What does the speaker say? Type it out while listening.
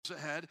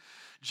ahead.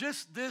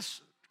 Just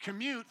this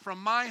commute from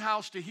my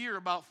house to here,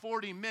 about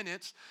 40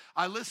 minutes,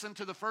 I listened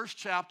to the first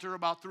chapter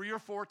about 3 or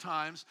 4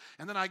 times,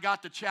 and then I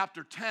got to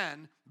chapter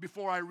 10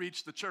 before I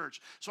reached the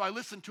church. So I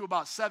listened to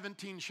about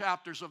 17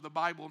 chapters of the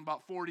Bible in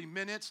about 40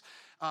 minutes.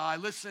 I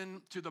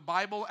listened to the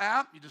Bible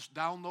app. You just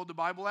download the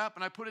Bible app,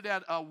 and I put it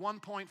at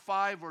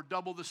 1.5 or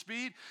double the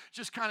speed.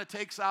 Just kind of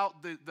takes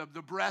out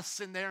the breaths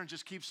in there and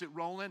just keeps it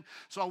rolling.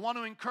 So I want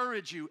to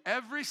encourage you,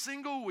 every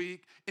single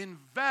week,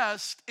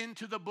 invest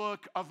into the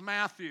book of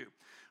Matthew.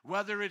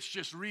 Whether it's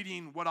just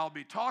reading what I'll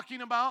be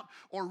talking about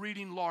or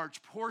reading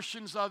large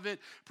portions of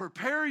it,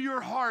 prepare your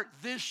heart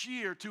this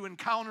year to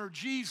encounter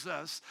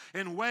Jesus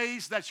in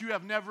ways that you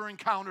have never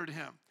encountered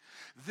him.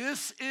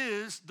 This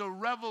is the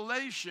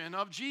revelation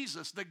of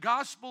Jesus. The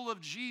gospel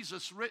of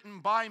Jesus written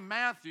by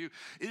Matthew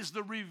is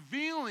the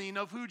revealing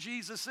of who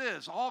Jesus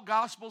is. All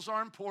gospels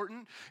are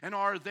important and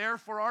are there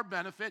for our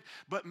benefit,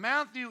 but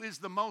Matthew is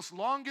the most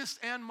longest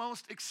and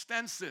most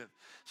extensive,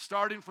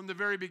 starting from the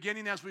very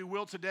beginning, as we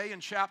will today in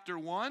chapter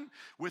 1,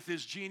 with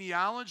his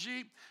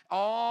genealogy,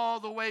 all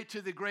the way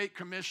to the Great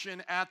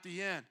Commission at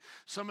the end.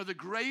 Some of the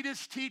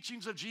greatest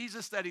teachings of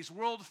Jesus that he's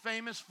world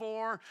famous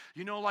for,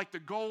 like the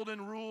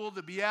Golden Rule,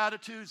 the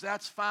Beatitudes,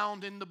 that's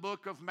found in the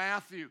book of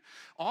Matthew.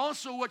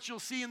 Also, what you'll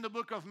see in the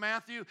book of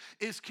Matthew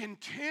is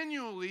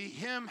continually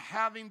him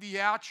having the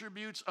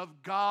attributes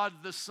of God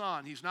the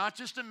Son. He's not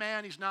just a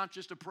man, he's not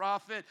just a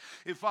prophet.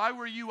 If I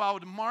were you, I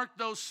would mark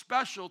those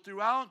special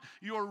throughout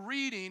your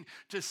reading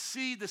to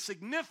see the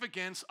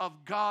significance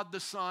of God the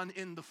Son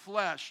in the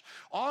flesh.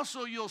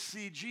 Also, you'll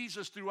see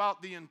Jesus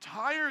throughout the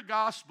entire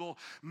gospel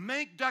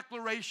make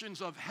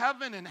declarations of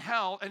heaven and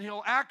hell, and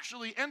he'll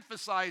actually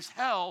emphasize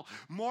hell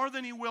more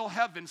than he will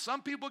heaven.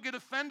 Some people get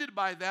offended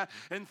by that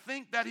and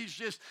think that he's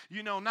just,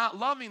 not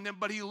loving them,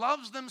 but he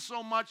loves them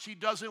so much he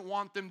doesn't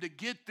want them to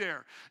get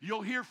there.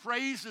 You'll hear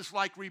phrases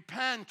like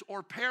repent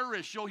or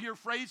perish. You'll hear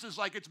phrases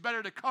like it's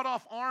better to cut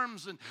off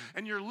arms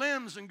and your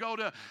limbs and go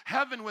to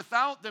heaven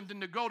without them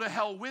than to go to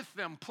hell with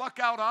them. Pluck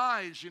out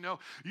eyes,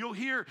 You'll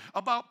hear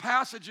about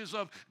passages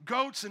of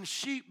goats and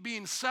sheep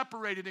being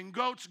separated and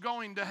goats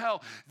going to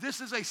hell.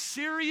 This is a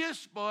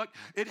serious book.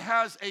 It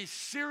has a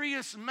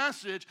serious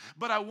message,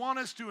 but I want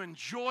us to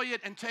enjoy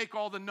it and take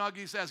all the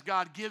nuggies as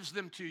God gives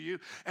them to you.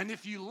 And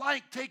if you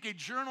like, take a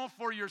journal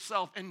for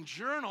yourself and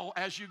journal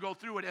as you go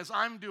through it, as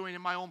I'm doing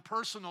in my own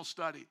personal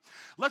study.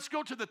 Let's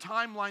go to the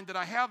timeline that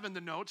I have in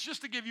the notes,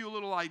 just to give you a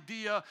little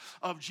idea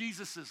of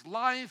Jesus'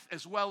 life,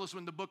 as well as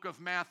when the book of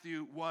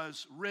Matthew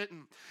was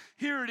written.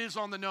 Here it is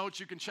on the notes.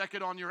 You can check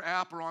it on your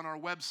app or on our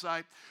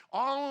website.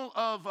 All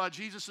of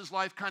Jesus'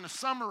 life kind of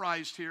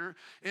summarized here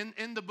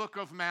in the book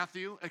of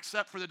Matthew,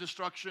 except for the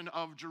destruction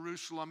of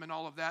Jerusalem and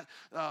all of that.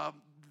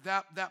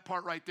 That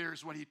part right there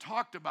is what he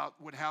talked about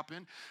would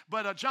happen.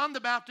 But John the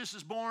Baptist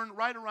is born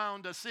right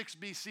around 6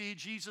 BC.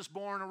 Jesus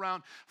born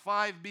around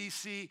 5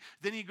 BC.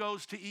 Then he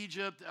goes to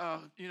Egypt,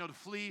 to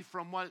flee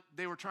from what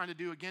they were trying to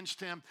do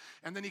against him.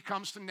 And then he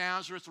comes to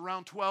Nazareth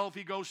around 12.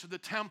 He goes to the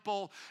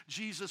temple.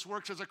 Jesus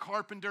works as a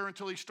carpenter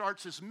until he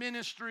starts his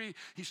ministry.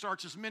 He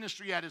starts his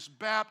ministry at his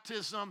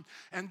baptism.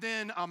 And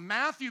then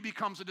Matthew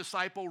becomes a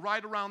disciple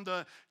right around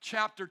the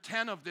chapter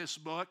 10 of this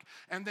book.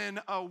 And then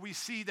we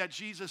see that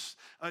Jesus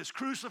is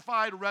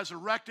crucified,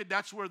 resurrected.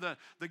 That's where the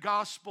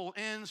gospel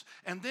ends.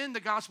 And then the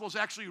gospel is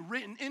actually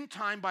written in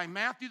time by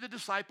Matthew the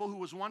disciple, who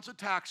was once a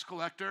tax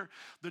collector.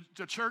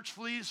 The church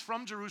flees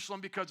from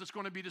Jerusalem because it's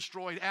going to be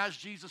destroyed, as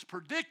Jesus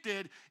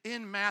predicted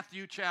in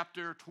Matthew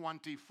chapter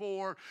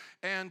 24.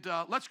 And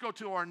let's go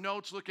to our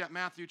notes, look at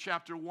Matthew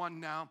chapter 1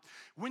 now.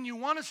 When you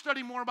want to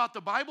study more about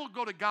the Bible,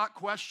 go to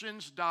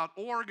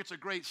gotquestions.org. It's a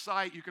great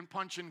site. You can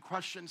punch in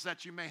questions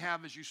that you may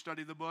have as you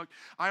study the book.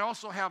 I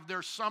also have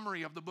their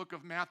summary of the book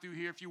of Matthew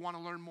here if you want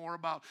to learn more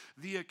about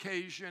the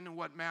occasion and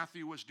what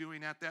Matthew was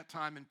doing at that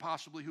time and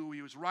possibly who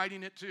he was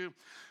writing it to.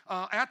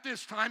 At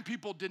this time,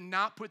 people did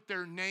not put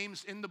their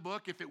names in the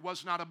book if it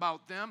was not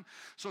about them.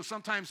 So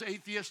sometimes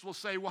atheists will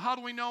say, well, how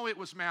do we know it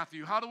was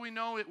Matthew? How do we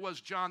know it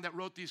was John that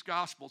wrote these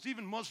gospels?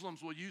 Even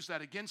Muslims will use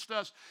that against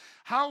us.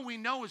 How we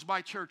know is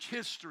by church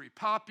history.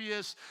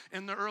 Papias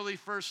in the early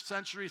 1st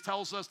century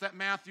tells us that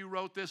Matthew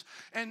wrote this.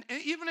 And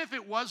even if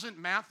it wasn't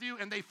Matthew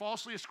and they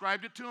falsely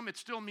ascribed it to him, it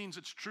still means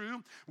it's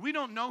true. We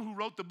don't know who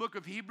wrote the book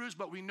of Hebrews,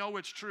 but we know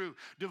it's true.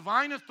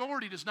 Divine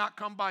authority does not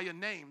come by a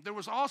name. There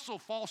was also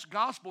false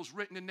gospels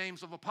written in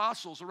names of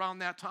apostles around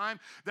that time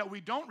that we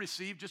don't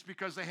receive just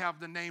because they have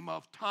the name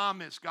of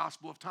Thomas,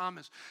 Gospel of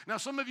Thomas. Now,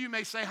 some of you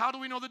may say, how do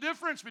we know the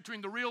difference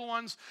between the real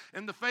ones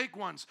and the fake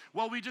ones?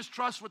 Well, we just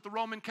trust what the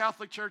Roman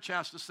Catholic Church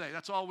has to say.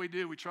 That's all we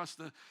do. We trust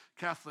the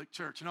Catholic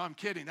Church. No, I'm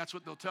kidding. That's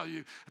what they'll tell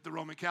you at the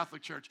Roman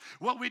Catholic Church.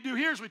 What we do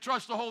here is we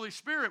trust the Holy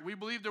Spirit. We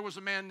believe there was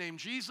a man named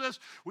Jesus.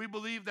 We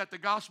believe that the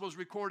Gospels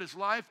record his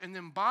life, and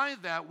then by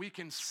by that, we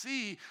can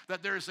see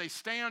that there's a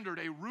standard,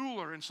 a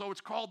ruler. And so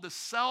it's called the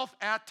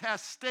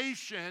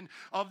self-attestation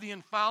of the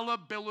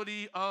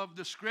infallibility of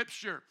the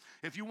Scripture.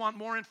 If you want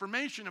more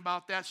information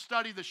about that,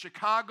 study the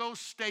Chicago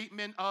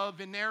Statement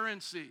of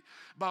Inerrancy.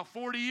 About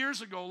 40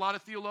 years ago, a lot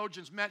of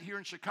theologians met here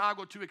in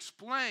Chicago to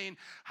explain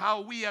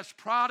how we as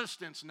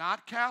Protestants,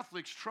 not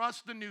Catholics,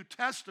 trust the New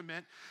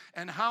Testament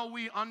and how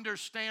we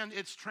understand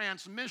its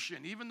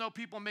transmission. Even though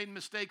people made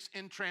mistakes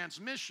in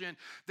transmission,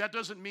 that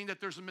doesn't mean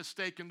that there's a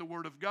mistake in the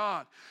Word of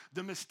God.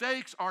 The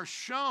mistakes are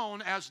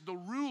shown as the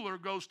ruler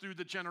goes through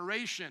the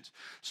generations.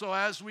 So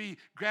as we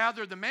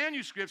gather the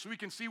manuscripts, we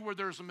can see where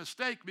there's a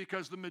mistake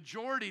because the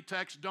majority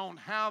texts don't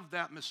have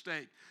that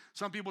mistake.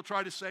 Some people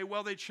try to say,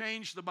 well, they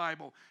changed the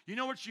Bible. You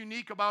know what's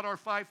unique about our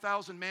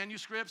 5,000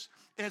 manuscripts?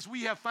 Is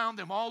we have found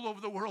them all over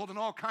the world in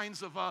all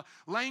kinds of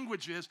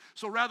languages,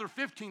 so rather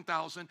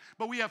 15,000.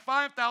 But we have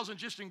 5,000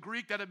 just in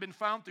Greek that have been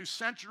found through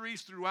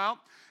centuries throughout.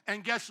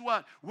 And guess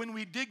what? When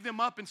we dig them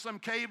up in some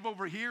cave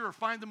over here or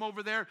find them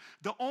over there,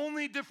 the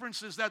only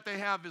differences that they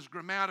have is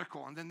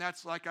grammatical. And then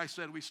that's, like I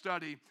said, we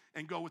study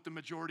and go with the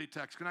majority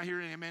text. Can I hear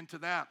an amen to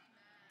that?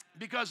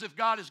 Because if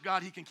God is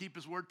God, He can keep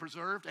His word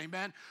preserved.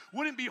 Amen.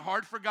 Wouldn't it be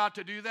hard for God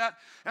to do that?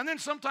 And then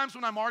sometimes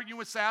when I'm arguing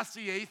with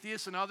sassy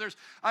atheists and others,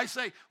 I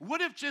say,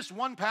 what if just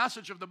one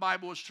passage of the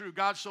Bible is true?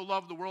 God so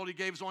loved the world, He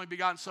gave His only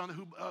begotten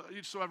Son,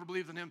 whosoever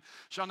believes in Him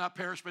shall not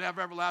perish but have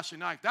everlasting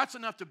life. That's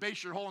enough to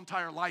base your whole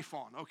entire life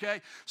on, okay?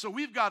 So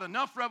we've got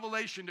enough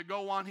revelation to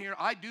go on here.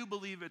 I do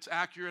believe it's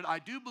accurate. I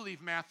do believe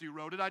Matthew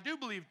wrote it. I do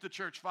believe the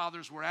church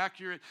fathers were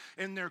accurate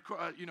in their,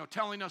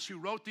 telling us who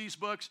wrote these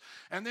books.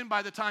 And then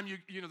by the time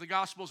the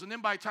Gospels, and then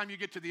by the time you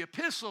get to the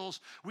epistles,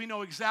 we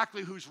know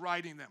exactly who's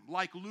writing them.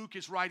 Like Luke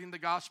is writing the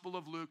Gospel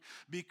of Luke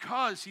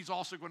because he's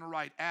also going to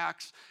write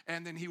Acts,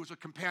 and then he was a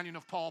companion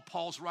of Paul.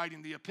 Paul's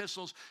writing the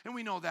epistles, and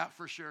we know that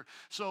for sure.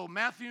 So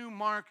Matthew,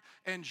 Mark,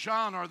 and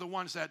John are the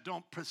ones that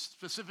don't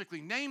specifically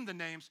name the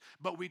names,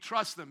 but we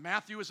trust them.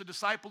 Matthew is a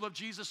disciple of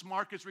Jesus.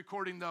 Mark is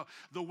recording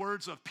the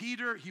words of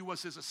Peter. He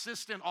was his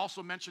assistant,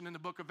 also mentioned in the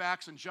book of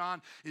Acts, and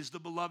John is the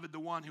beloved, the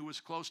one who was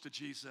close to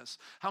Jesus.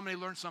 How many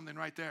learned something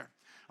right there?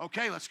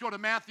 Okay, let's go to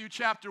Matthew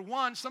chapter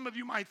 1. Some of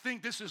you might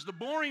think this is the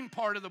boring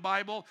part of the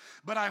Bible,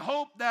 but I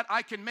hope that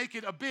I can make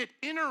it a bit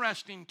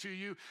interesting to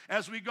you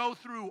as we go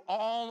through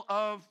all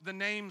of the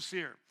names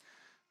here.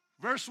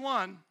 Verse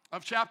 1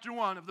 of chapter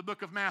 1 of the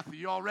book of Matthew.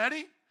 You all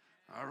ready?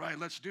 All right,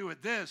 let's do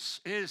it.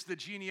 This is the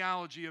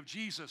genealogy of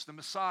Jesus, the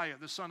Messiah,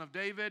 the son of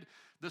David,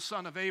 the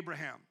son of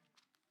Abraham.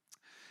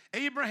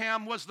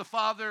 Abraham was the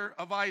father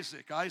of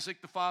Isaac,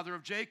 Isaac the father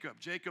of Jacob,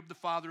 Jacob the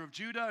father of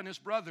Judah and his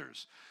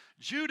brothers,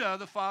 Judah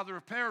the father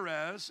of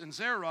Perez and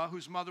Zerah,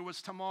 whose mother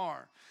was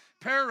Tamar,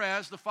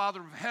 Perez the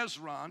father of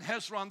Hezron,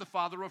 Hezron the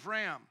father of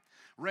Ram,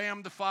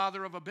 Ram the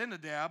father of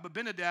Abinadab,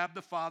 Abinadab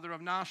the father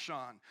of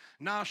Nahshon,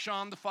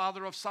 Nahshon the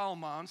father of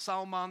Salmon,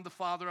 Salmon the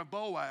father of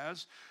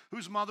Boaz,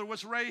 whose mother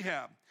was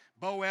Rahab,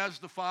 Boaz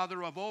the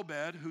father of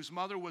Obed, whose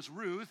mother was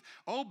Ruth,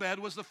 Obed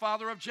was the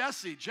father of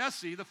Jesse,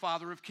 Jesse the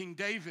father of King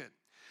David.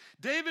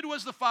 David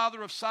was the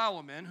father of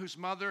Solomon, whose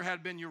mother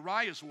had been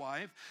Uriah's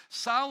wife.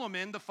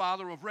 Solomon the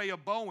father of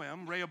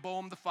Rehoboam,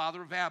 Rehoboam the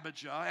father of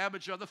Abijah,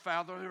 Abijah the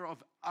father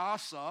of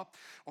Asa,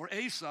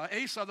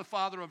 Asa the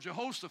father of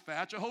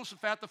Jehoshaphat,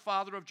 Jehoshaphat the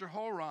father of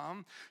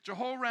Jehoram,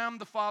 Jehoram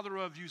the father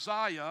of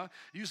Uzziah,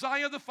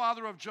 Uzziah the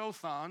father of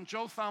Jotham,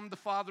 Jotham the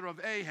father of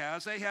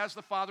Ahaz, Ahaz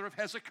the father of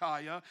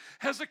Hezekiah,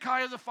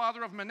 Hezekiah the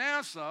father of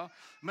Manasseh,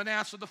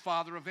 Manasseh the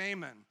father of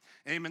Amon,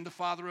 Amon the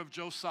father of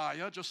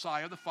Josiah,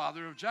 Josiah the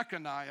father of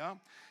Jeconiah,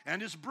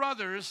 and his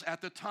brothers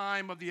at the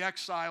time of the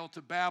exile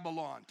to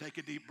Babylon. Take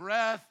a deep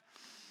breath.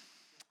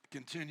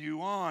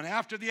 Continue on.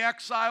 After the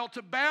exile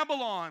to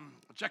Babylon,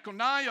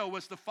 Jeconiah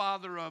was the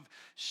father of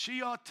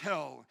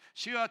Shealtiel,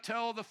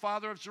 Shealtiel the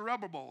father of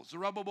Zerubbabel,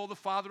 Zerubbabel the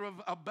father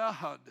of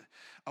Abihud,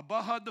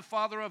 Abihud the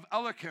father of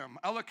Eliakim,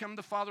 Eliakim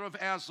the father of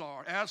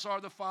Azar, Azar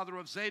the father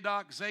of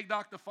Zadok,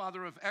 Zadok the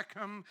father of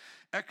Echem,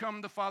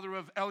 Echem the father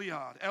of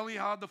Eliad,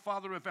 Eliad the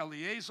father of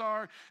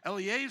Eleazar,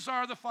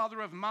 Eleazar the father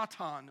of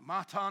Matan,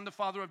 Matan the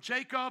father of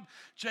Jacob,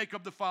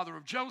 Jacob the father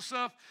of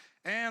Joseph,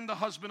 and the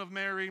husband of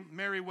Mary.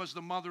 Mary was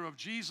the mother of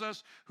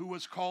Jesus, who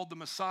was called the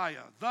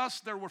Messiah. Thus,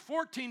 there were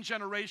 14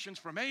 generations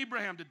from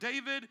Abraham to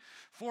David,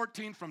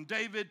 14 from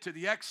David to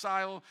the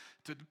exile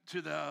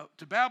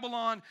to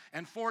Babylon,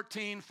 and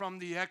 14 from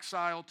the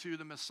exile to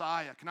the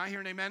Messiah. Can I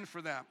hear an amen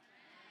for that?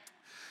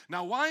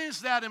 Now, why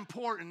is that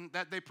important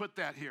that they put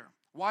that here?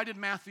 Why did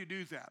Matthew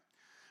do that?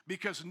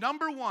 Because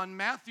number one,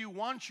 Matthew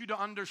wants you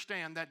to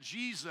understand that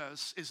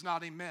Jesus is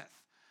not a myth.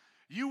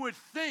 You would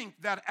think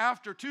that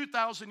after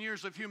 2,000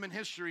 years of human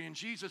history, and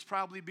Jesus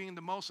probably being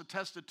the most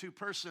attested to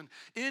person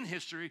in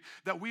history,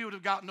 that we would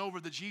have gotten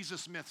over the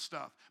Jesus myth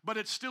stuff. But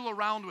it's still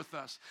around with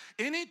us.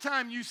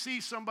 Anytime you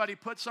see somebody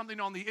put something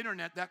on the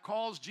internet that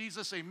calls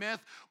Jesus a myth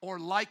or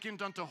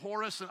likened unto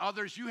Horus and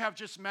others, you have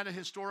just met a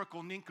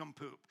historical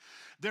nincompoop.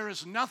 There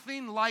is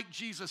nothing like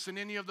Jesus in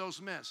any of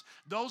those myths.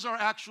 Those are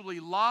actually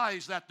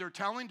lies that they're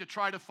telling to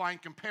try to find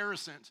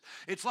comparisons.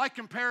 It's like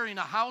comparing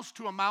a house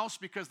to a mouse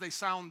because they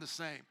sound the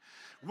same.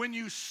 When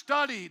you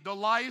study the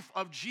life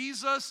of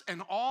Jesus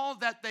and all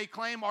that they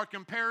claim are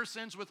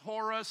comparisons with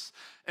Horus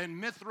and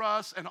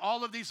Mithras and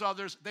all of these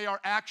others, they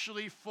are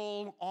actually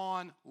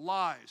full-on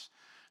lies.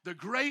 The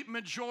great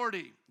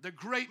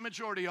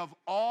majority of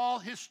all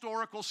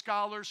historical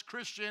scholars,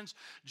 Christians,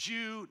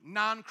 Jew,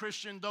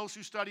 non-Christian, those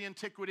who study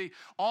antiquity,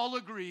 all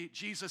agree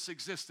Jesus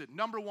existed.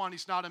 Number one,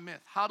 he's not a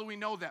myth. How do we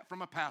know that?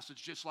 From a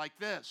passage just like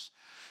this.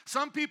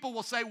 Some people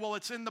will say, well,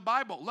 it's in the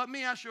Bible. Let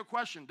me ask you a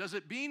question. Does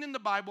it being in the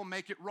Bible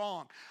make it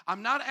wrong?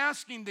 I'm not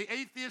asking the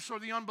atheist or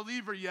the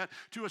unbeliever yet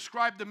to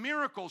ascribe the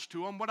miracles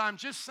to him. What I'm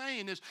just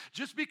saying is,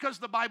 just because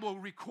the Bible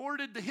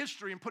recorded the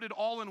history and put it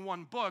all in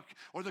one book,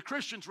 or the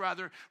Christians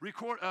rather,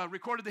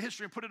 recorded the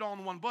history and put it all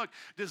in one book,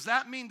 does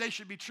that mean they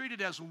should be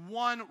treated as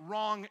one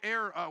wrong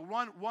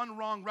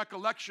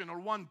recollection or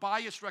one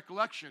biased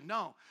recollection?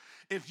 No.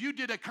 If you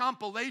did a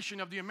compilation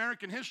of the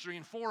American history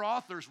and 4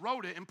 authors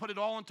wrote it and put it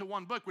all into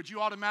one book, would you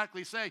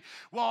automatically say,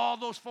 well, all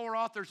those 4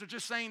 authors are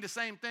just saying the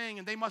same thing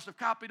and they must have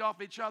copied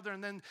off each other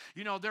and then,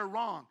 they're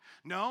wrong?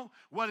 No.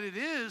 What it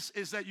is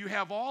that you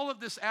have all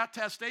of this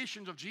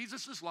attestations of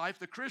Jesus' life.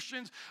 The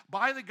Christians,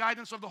 by the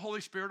guidance of the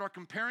Holy Spirit, are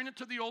comparing it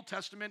to the Old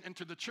Testament and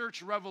to the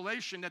church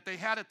revelation that they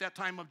had at that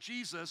time of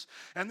Jesus.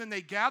 And then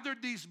they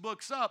gathered these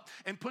books up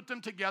and put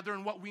them together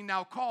in what we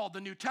now call the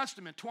New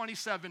Testament,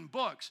 27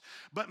 books.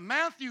 But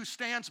Matthew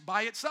stands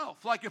by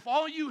itself. Like if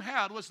all you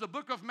had was the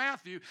book of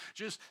Matthew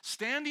just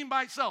standing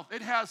by itself,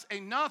 it has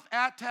enough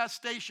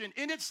attestation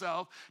in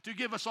itself to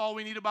give us all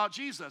we need about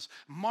Jesus.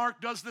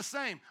 Mark does the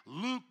same.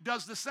 Luke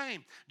does the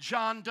same.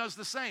 John does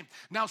the same.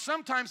 Now,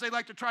 sometimes they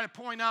like to try to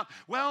point out,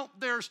 well,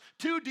 there's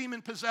 2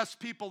 demon-possessed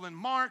people in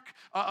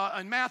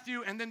in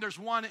Matthew, and then there's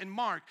 1 in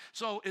Mark.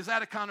 So is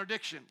that a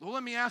contradiction? Well,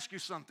 let me ask you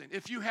something.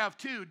 If you have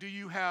 2, do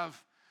you have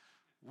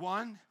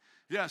 1?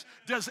 Yes.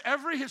 Does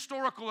every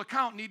historical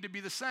account need to be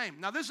the same?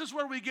 Now, this is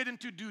where we get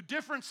into, do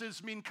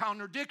differences mean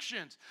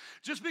contradictions?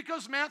 Just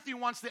because Matthew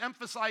wants to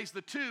emphasize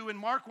the 2 and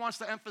Mark wants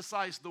to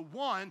emphasize the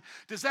 1,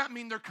 does that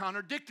mean they're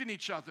contradicting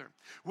each other?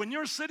 When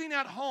you're sitting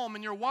at home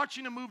and you're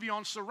watching a movie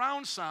on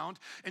surround sound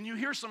and you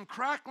hear some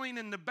crackling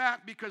in the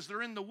back because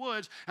they're in the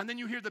woods, and then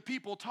you hear the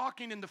people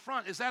talking in the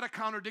front, is that a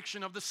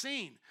contradiction of the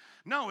scene?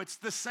 No, it's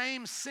the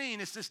same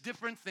scene. It's just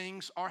different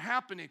things are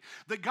happening.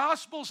 The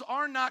Gospels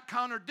are not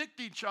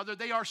contradicting each other.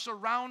 They are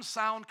surround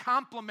sound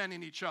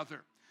complementing each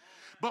other.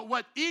 But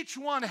what each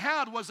one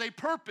had was a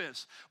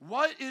purpose.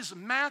 What is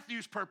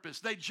Matthew's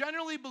purpose? They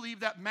generally believe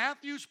that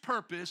Matthew's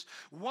purpose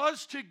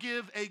was to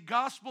give a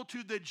gospel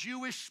to the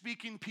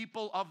Jewish-speaking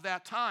people of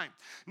that time.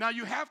 Now,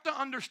 you have to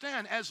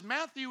understand, as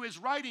Matthew is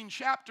writing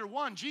chapter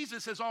 1,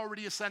 Jesus has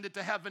already ascended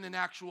to heaven in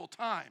actual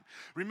time.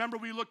 Remember,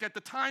 we looked at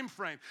the time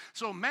frame.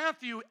 So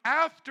Matthew,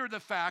 after the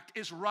fact,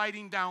 is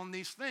writing down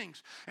these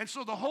things. And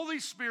so the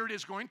Holy Spirit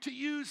is going to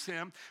use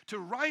him to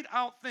write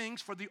out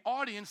things for the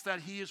audience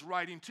that he is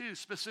writing to,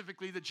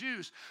 specifically the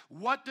Jews.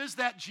 What does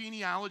that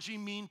genealogy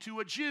mean to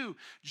a Jew?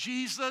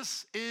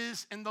 Jesus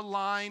is in the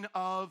line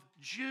of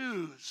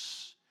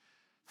Jews.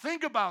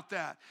 Think about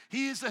that.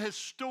 He is a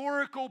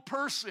historical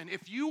person.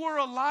 If you were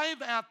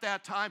alive at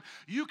that time,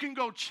 you can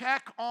go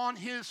check on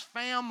his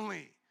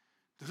family.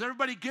 Does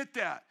everybody get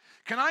that?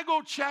 Can I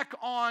go check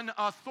on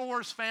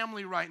Thor's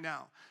family right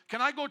now?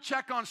 Can I go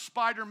check on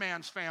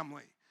Spider-Man's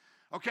family?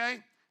 Okay?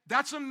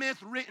 That's a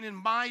myth written in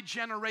my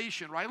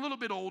generation, right? A little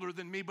bit older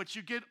than me, but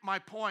you get my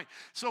point.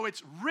 So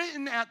it's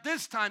written at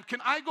this time. Can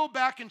I go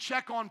back and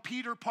check on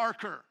Peter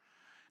Parker?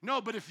 No,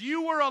 but if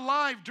you were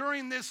alive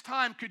during this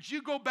time, could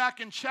you go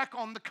back and check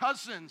on the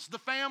cousins, the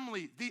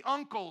family, the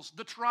uncles,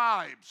 the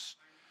tribes?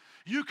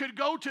 You could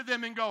go to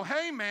them and go,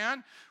 hey,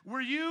 man, were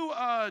you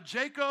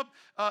Jacob?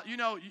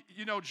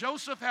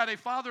 Joseph had a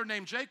father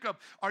named Jacob.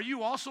 Are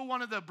you also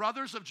one of the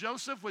brothers of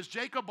Joseph? Was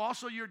Jacob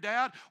also your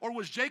dad? Or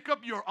was Jacob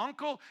your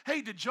uncle?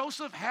 Hey, did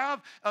Joseph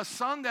have a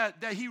son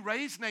that he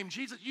raised named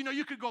Jesus?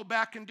 You could go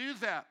back and do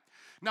that.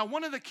 Now,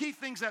 one of the key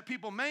things that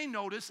people may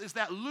notice is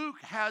that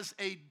Luke has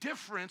a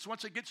difference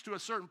once it gets to a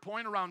certain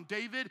point around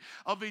David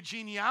of a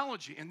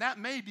genealogy, and that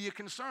may be a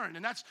concern.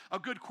 And that's a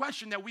good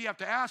question that we have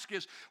to ask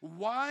is,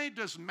 why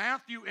does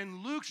Matthew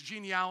and Luke's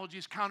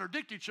genealogies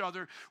contradict each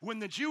other when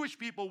the Jewish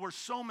people were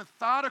so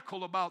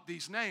methodical about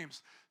these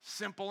names?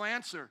 Simple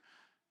answer.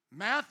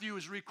 Matthew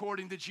is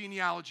recording the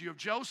genealogy of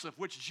Joseph,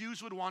 which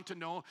Jews would want to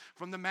know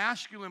from the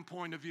masculine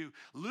point of view.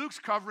 Luke's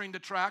covering the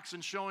tracks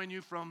and showing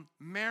you from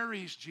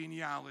Mary's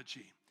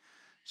genealogy.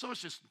 So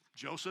it's just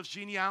Joseph's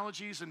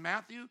genealogies in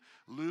Matthew.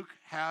 Luke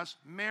has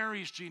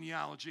Mary's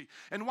genealogy.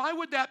 And why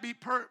would that be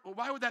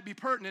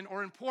pertinent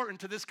or important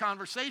to this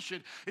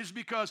conversation is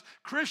because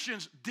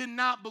Christians did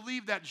not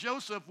believe that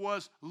Joseph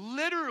was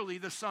literally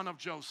the son of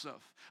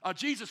Joseph.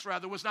 Jesus,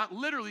 rather, was not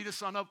literally the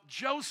son of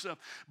Joseph,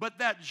 but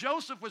that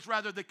Joseph was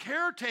rather the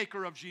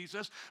caretaker of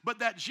Jesus, but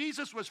that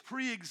Jesus was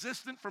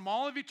pre-existent from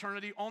all of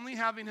eternity, only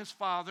having his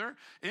Father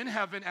in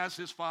heaven as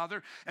his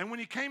Father. And when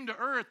he came to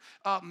earth,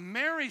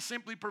 Mary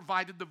simply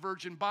provided the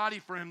virgin body body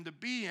for him to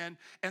be in,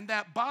 and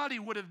that body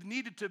would have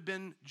needed to have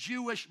been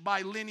Jewish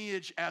by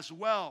lineage as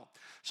well.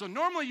 So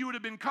normally you would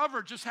have been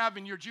covered just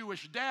having your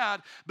Jewish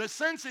dad, but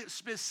since it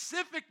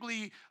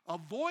specifically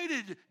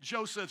avoided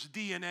Joseph's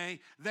DNA,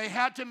 they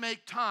had to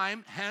make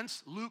time,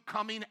 hence Luke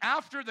coming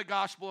after the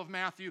Gospel of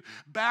Matthew,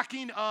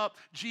 backing up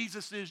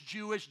Jesus'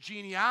 Jewish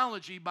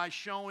genealogy by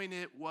showing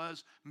it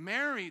was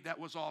Mary that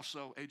was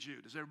also a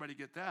Jew. Does everybody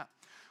get that?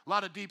 A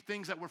lot of deep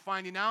things that we're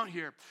finding out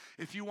here.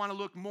 If you want to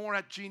look more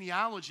at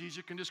genealogies,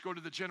 you can just go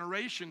to the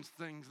generations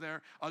things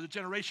there, or the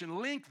generation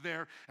link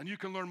there, and you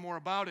can learn more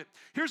about it.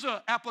 Here's an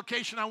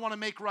application I want to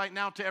make right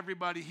now to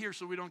everybody here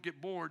so we don't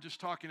get bored just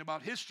talking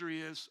about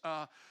history is,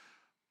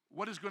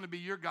 what is going to be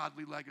your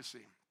godly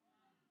legacy?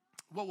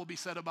 What will be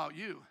said about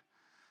you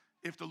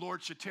if the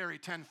Lord should tarry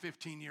 10,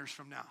 15 years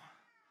from now?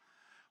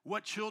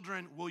 What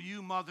children will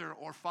you mother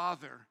or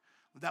father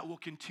that will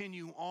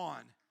continue on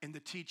in the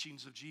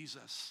teachings of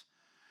Jesus?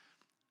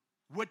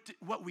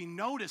 What we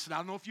notice, and I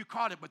don't know if you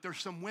caught it, but there's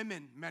some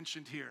women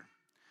mentioned here.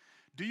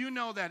 Do you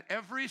know that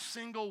every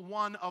single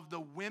one of the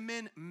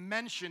women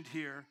mentioned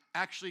here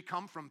actually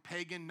come from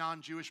pagan,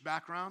 non-Jewish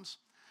backgrounds?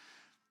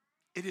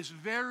 It is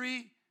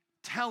very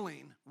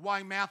telling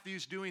why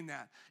Matthew's doing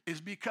that is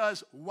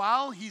because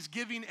while he's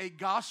giving a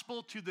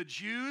gospel to the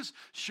Jews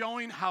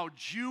showing how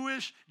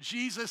Jewish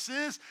Jesus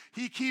is,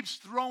 he keeps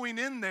throwing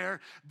in there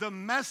the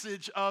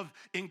message of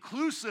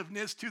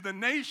inclusiveness to the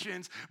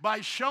nations by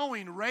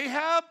showing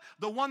Rahab,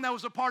 the one that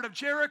was a part of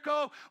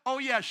Jericho, oh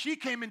yeah, she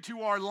came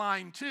into our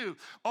line too.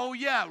 Oh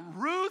yeah,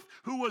 Ruth,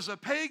 who was a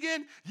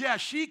pagan, yeah,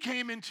 she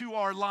came into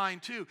our line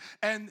too.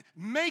 And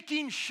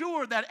making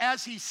sure that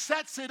as he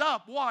sets it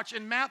up, watch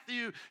in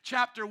Matthew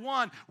chapter 1,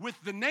 with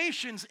the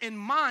nations in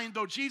mind,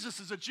 though Jesus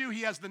is a Jew,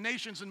 he has the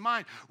nations in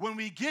mind. When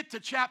we get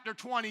to chapter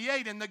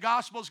 28 and the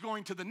gospel's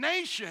going to the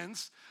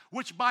nations,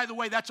 which by the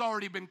way, that's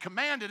already been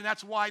commanded, and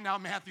that's why now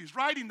Matthew's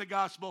writing the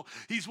gospel,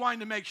 he's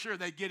wanting to make sure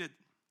they get it.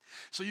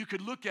 So you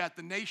could look at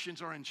the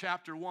nations are in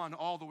chapter 1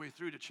 all the way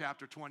through to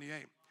chapter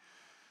 28.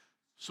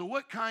 So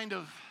what kind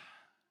of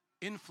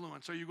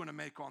influence are you going to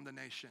make on the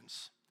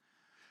nations?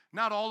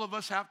 Not all of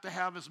us have to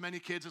have as many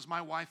kids as my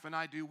wife and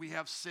I do. We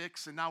have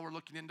 6, and now we're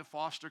looking into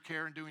foster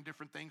care and doing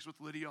different things with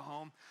Lydia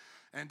Home.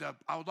 And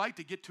I would like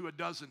to get to a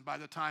dozen by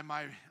the time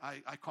I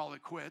call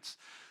it quits.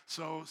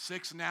 So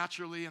 6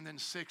 naturally, and then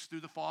 6 through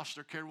the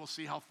foster care. We'll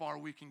see how far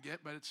we can get,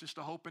 but it's just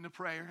a hope and a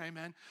prayer.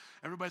 Amen.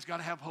 Everybody's got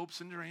to have hopes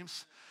and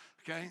dreams.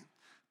 Okay?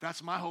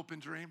 That's my hope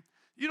and dream.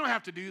 You don't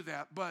have to do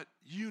that, but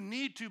you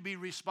need to be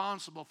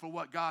responsible for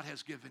what God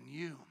has given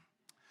you.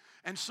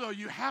 And so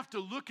you have to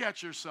look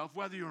at yourself,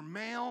 whether you're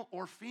male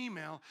or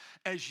female,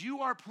 as you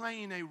are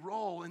playing a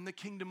role in the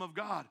kingdom of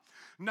God.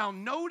 Now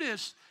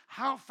notice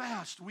how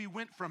fast we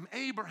went from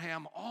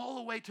Abraham all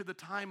the way to the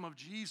time of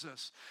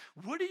Jesus.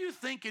 What do you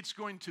think it's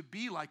going to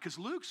be like? Because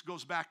Luke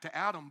goes back to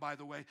Adam, by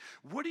the way.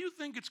 What do you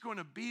think it's going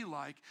to be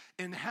like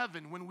in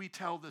heaven when we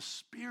tell the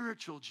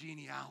spiritual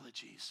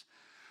genealogies?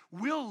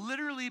 We'll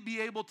literally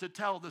be able to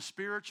tell the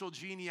spiritual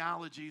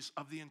genealogies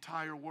of the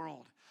entire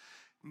world.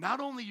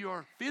 Not only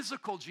your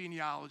physical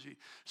genealogy.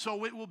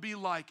 So it will be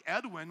like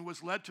Edwin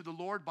was led to the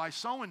Lord by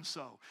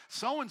so-and-so.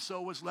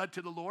 So-and-so was led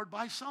to the Lord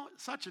by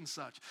such and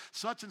such.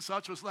 Such and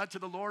such was led to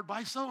the Lord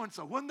by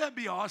so-and-so. Wouldn't that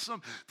be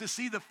awesome to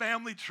see the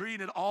family tree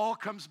and it all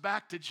comes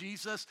back to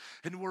Jesus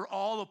and we're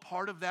all a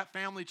part of that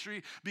family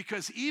tree?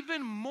 Because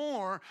even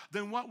more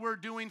than what we're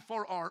doing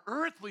for our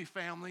earthly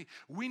family,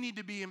 we need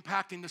to be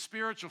impacting the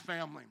spiritual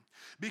family.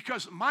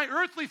 Because my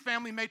earthly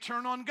family may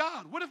turn on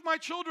God. What if my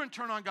children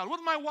turn on God? What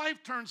if my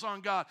wife turns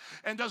on God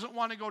and doesn't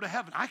want to go to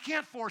heaven? I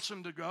can't force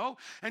them to go.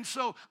 And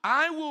so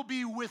I will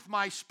be with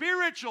my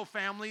spiritual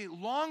family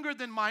longer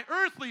than my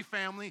earthly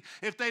family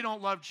if they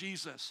don't love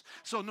Jesus.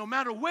 So no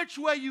matter which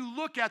way you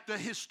look at the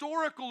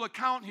historical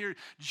account here,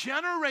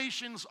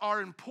 generations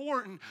are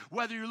important,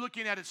 whether you're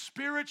looking at it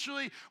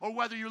spiritually or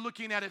whether you're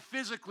looking at it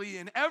physically.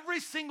 And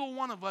every single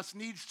one of us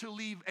needs to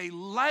leave a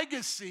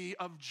legacy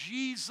of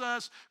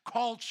Jesus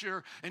culture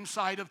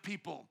inside of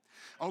people.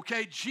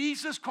 Okay,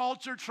 Jesus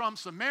culture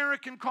trumps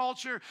American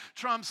culture,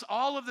 trumps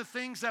all of the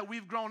things that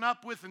we've grown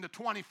up with in the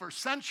 21st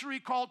century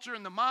culture,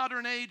 in the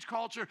modern age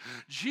culture.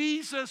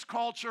 Jesus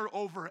culture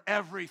over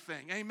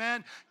everything.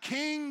 Amen.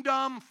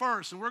 Kingdom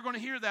first. And we're going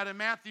to hear that in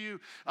Matthew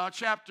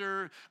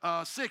chapter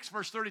 6,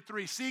 verse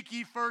 33. Seek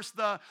ye first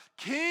the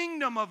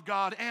kingdom of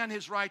God and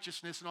his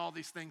righteousness, and all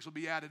these things will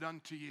be added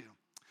unto you.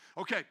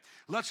 Okay,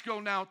 let's go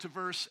now to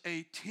verse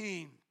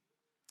 18.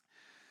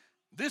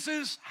 This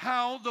is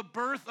how the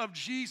birth of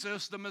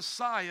Jesus, the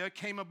Messiah,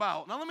 came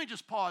about. Now let me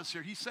just pause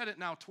here. He said it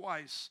now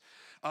twice,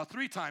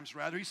 3 times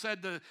rather. He said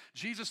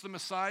Jesus the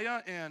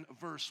Messiah in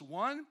verse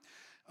 1,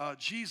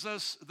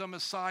 Jesus the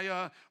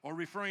Messiah, or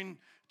referring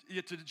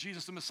to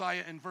Jesus the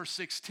Messiah in verse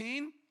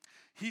 16.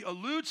 He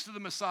alludes to the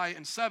Messiah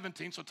in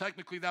 17, so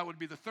technically that would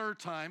be the 3rd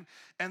time.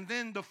 And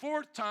then the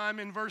 4th time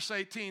in verse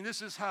 18,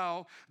 this is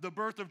how the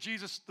birth of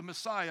Jesus the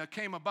Messiah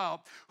came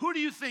about. Who do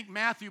you think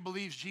Matthew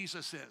believes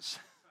Jesus is?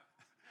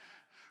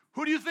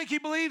 Who do you think he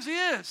believes he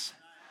is?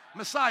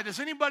 Messiah. Does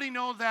anybody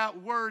know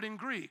that word in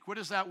Greek? What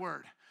is that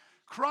word?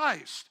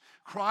 Christ.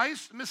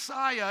 Christ,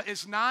 Messiah,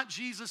 is not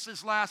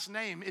Jesus' last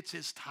name. It's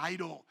his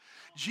title.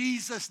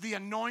 Jesus, the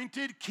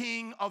anointed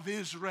King of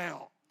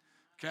Israel.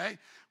 Okay?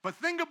 But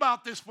think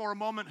about this for a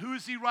moment. Who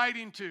is he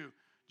writing to?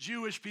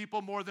 Jewish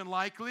people, more than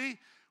likely.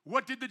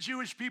 What did the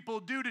Jewish people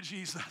do to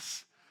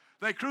Jesus?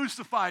 They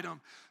crucified him.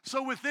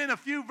 So within a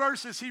few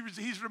verses,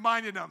 he's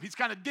reminding them. He's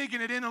kind of digging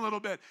it in a little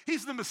bit.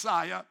 He's the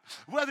Messiah.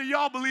 Whether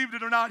y'all believed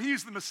it or not,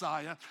 he's the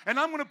Messiah. And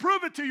I'm going to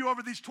prove it to you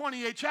over these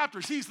 28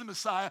 chapters. He's the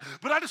Messiah.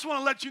 But I just want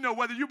to let you know,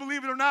 whether you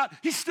believe it or not,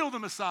 he's still the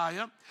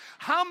Messiah.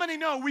 How many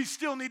know we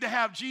still need to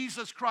have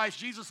Jesus Christ,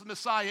 Jesus the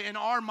Messiah, in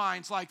our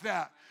minds like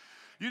that?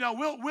 You know,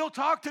 we'll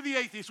talk to the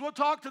atheist, we'll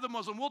talk to the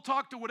Muslim, we'll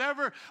talk to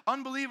whatever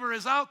unbeliever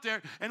is out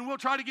there, and we'll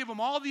try to give them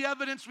all the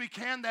evidence we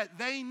can that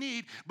they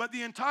need, but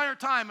the entire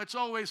time it's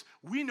always,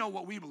 we know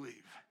what we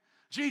believe.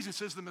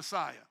 Jesus is the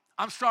Messiah.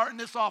 I'm starting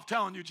this off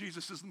telling you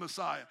Jesus is the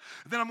Messiah.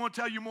 Then I'm going to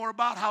tell you more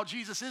about how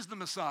Jesus is the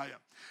Messiah.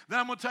 Then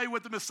I'm going to tell you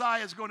what the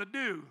Messiah is going to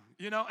do,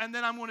 you know, and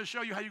then I'm going to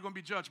show you how you're going to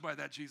be judged by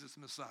that Jesus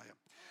the Messiah.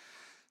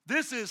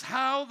 This is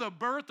how the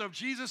birth of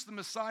Jesus the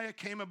Messiah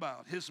came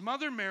about. His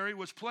mother Mary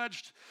was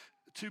pledged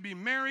to be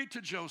married to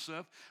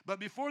Joseph, but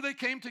before they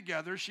came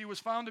together, she was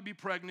found to be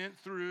pregnant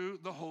through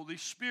the Holy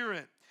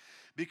Spirit.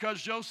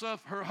 Because Joseph,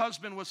 her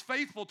husband, was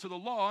faithful to the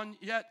law and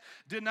yet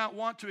did not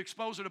want to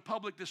expose her to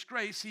public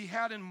disgrace, he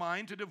had in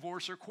mind to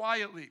divorce her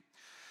quietly.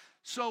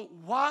 So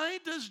why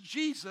does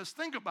Jesus,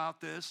 think about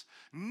this,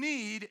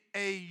 need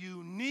a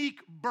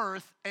unique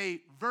birth, a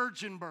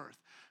virgin birth?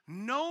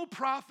 No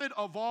prophet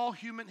of all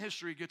human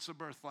history gets a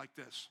birth like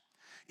this.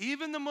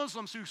 Even the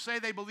Muslims who say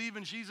they believe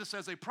in Jesus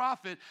as a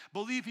prophet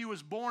believe he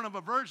was born of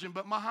a virgin,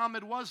 but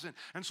Muhammad wasn't.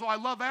 And so I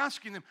love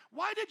asking them,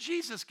 why did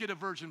Jesus get a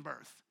virgin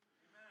birth?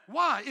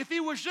 Why? If he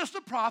was just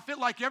a prophet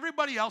like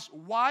everybody else,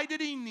 why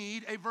did he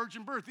need a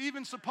virgin birth?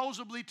 Even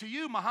supposedly to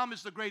you,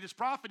 Muhammad's the greatest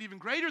prophet, even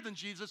greater than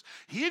Jesus.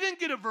 He didn't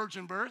get a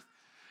virgin birth.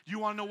 You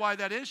want to know why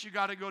that is? You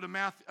got to go to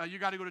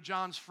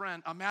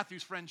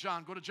Matthew's friend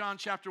John. Go to John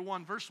chapter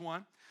 1, verse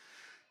 1.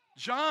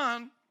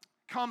 John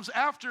comes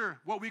after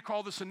what we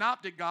call the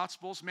synoptic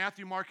gospels,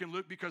 Matthew, Mark, and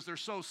Luke, because they're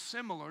so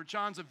similar.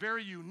 John's a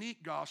very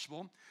unique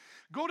gospel.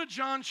 Go to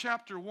John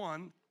chapter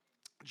 1.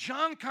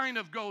 John kind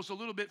of goes a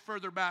little bit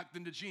further back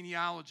than the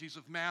genealogies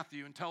of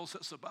Matthew and tells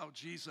us about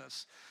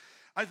Jesus.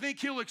 I think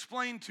he'll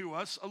explain to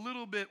us a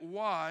little bit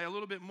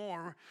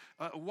more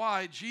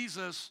why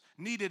Jesus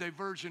needed a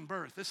virgin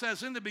birth. It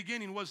says, in the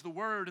beginning was the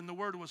Word, and the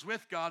Word was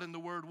with God, and the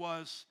Word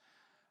was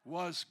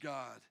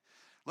God.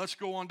 Let's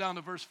go on down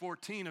to verse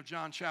 14 of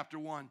John chapter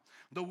 1.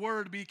 The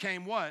Word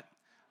became what?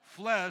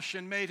 Flesh,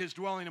 and made his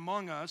dwelling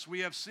among us. We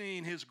have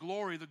seen his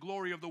glory, the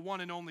glory of the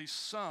one and only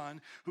Son,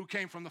 who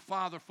came from the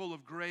Father, full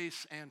of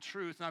grace and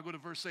truth. Now go to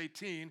verse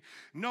 18.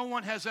 No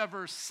one has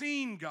ever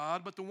seen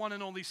God, but the one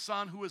and only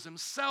Son, who is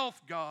himself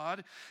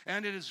God,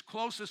 and in his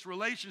closest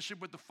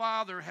relationship with the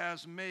Father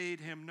has made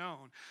him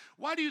known.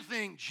 Why do you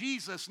think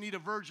Jesus needed a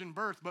virgin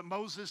birth, but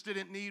Moses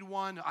didn't need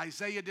one,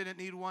 Isaiah didn't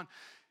need one?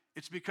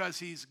 It's because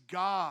he's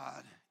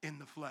God in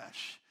the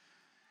flesh.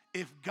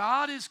 If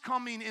God is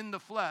coming in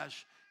the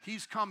flesh,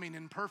 he's coming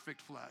in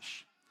perfect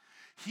flesh.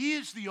 He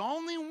is the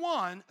only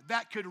one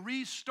that could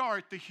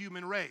restart the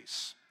human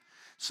race.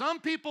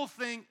 Some people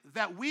think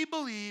that we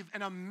believe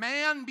in a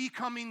man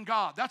becoming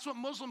God. That's what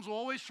Muslims will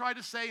always try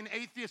to say, and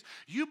atheists.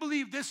 You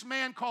believe this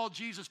man called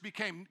Jesus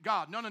became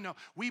God. No.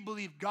 We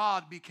believe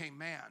God became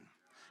man.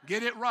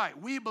 Get it right.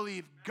 We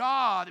believe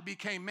God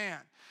became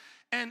man.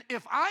 And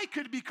if I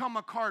could become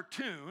a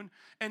cartoon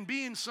and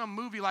be in some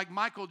movie like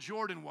Michael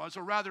Jordan was,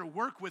 or rather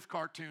work with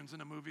cartoons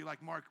in a movie like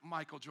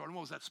Michael Jordan,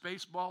 what was that,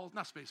 Spaceballs?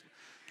 Not Spaceballs.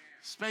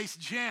 Space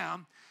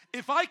Jam.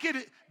 If I could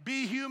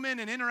be human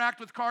and interact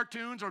with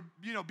cartoons or,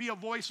 be a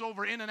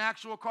voiceover in an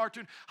actual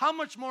cartoon, how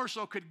much more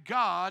so could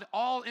God,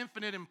 all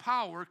infinite in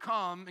power,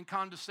 come and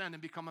condescend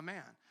and become a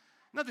man?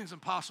 Nothing's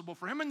impossible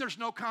for him, and there's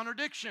no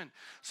contradiction.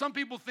 Some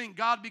people think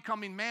God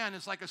becoming man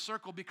is like a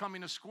circle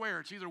becoming a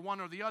square. It's either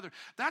one or the other.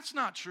 That's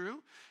not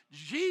true.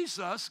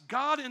 Jesus,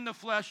 God in the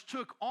flesh,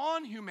 took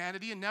on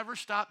humanity and never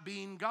stopped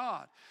being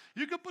God.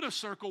 You could put a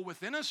circle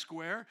within a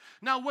square.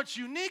 Now, what's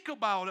unique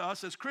about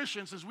us as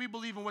Christians is we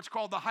believe in what's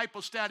called the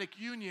hypostatic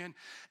union,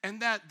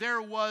 and that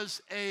there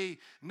was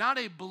not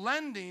a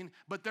blending,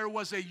 but there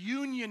was a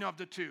union of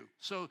the two.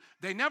 So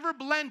they never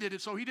blended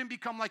it, so he didn't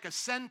become like a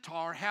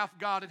centaur, half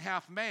God and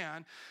half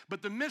man.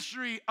 But the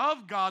mystery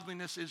of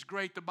godliness is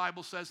great, the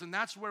Bible says, and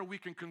that's where we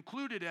can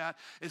conclude it at,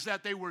 is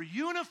that they were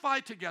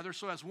unified together.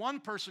 So as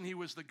one person, he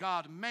was the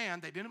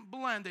God-man. They didn't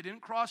blend, they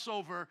didn't cross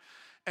over,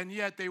 and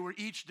yet they were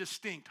each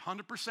distinct,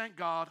 100%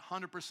 God,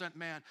 100%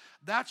 man.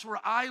 That's where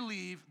I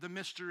leave the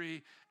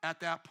mystery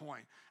at that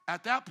point.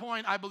 At that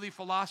point, I believe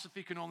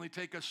philosophy can only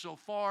take us so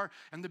far,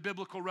 and the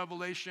biblical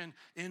revelation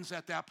ends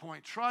at that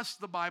point. Trust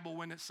the Bible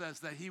when it says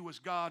that he was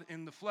God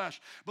in the flesh.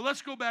 But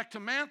let's go back to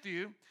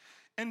Matthew.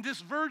 And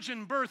this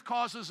virgin birth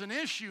causes an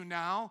issue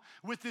now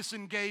with this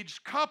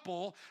engaged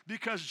couple,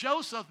 because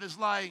Joseph is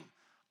like,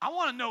 I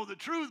want to know the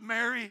truth,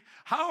 Mary.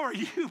 How are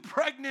you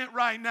pregnant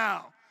right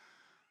now?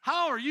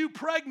 How are you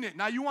pregnant?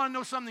 Now, you want to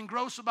know something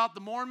gross about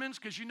the Mormons?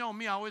 Because you know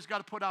me, I always got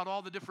to put out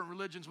all the different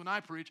religions when I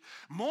preach.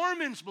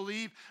 Mormons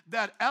believe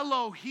that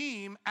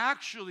Elohim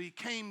actually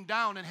came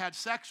down and had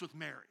sex with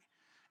Mary.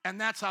 And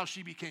that's how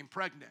she became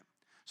pregnant.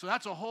 So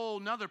that's a whole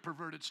nother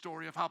perverted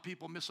story of how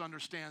people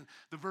misunderstand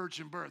the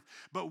virgin birth.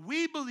 But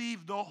we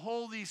believe the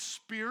Holy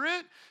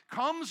Spirit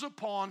comes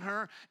upon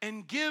her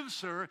and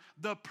gives her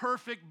the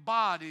perfect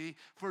body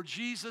for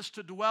Jesus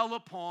to dwell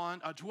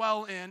upon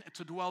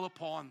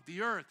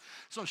the earth.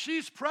 So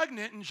she's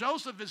pregnant, and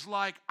Joseph is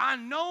like, I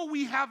know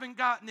we haven't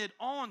gotten it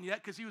on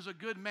yet, because he was a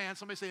good man.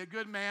 Somebody say, a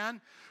good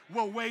man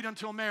will wait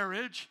until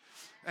marriage.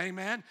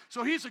 Amen.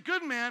 So he's a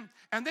good man.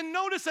 And then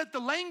notice that the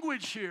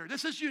language here,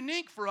 this is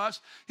unique for us.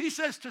 He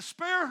says to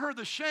spare her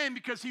the shame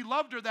because he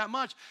loved her that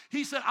much.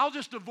 He said, I'll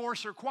just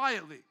divorce her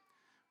quietly.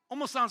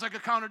 Almost sounds like a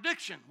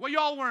contradiction. Well,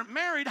 y'all weren't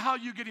married. How are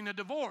you getting a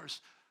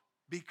divorce?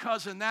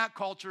 Because in that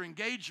culture,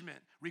 engagement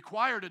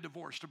required a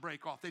divorce to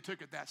break off. They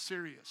took it that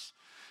serious.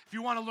 If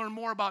you want to learn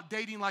more about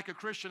dating like a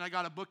Christian, I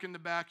got a book in the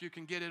back. You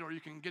can get it, or you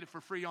can get it for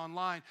free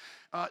online.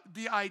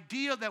 The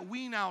idea that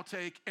we now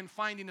take in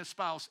finding a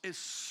spouse is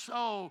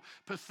so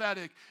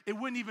pathetic, it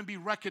wouldn't even be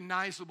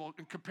recognizable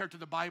compared to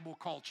the Bible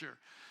culture.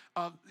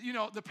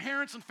 The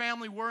parents and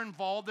family were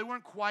involved. They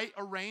weren't quite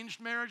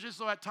arranged marriages,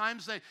 so at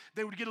times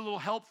they would get a little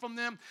help from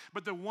them,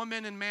 but the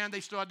woman and man, they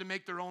still had to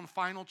make their own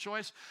final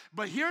choice.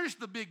 But here's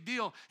the big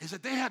deal, is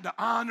that they had to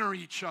honor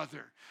each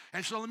other.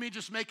 And so let me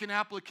just make an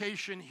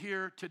application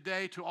here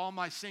today to all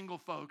my single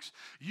folks.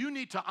 You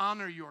need to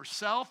honor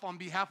yourself on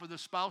behalf of the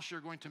spouse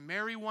you're going to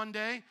marry one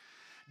day.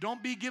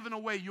 Don't be giving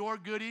away your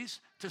goodies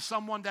to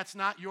someone that's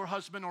not your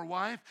husband or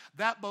wife.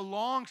 That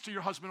belongs to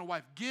your husband or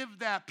wife. Give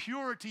that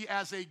purity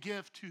as a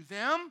gift to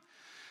them.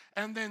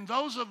 And then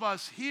those of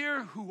us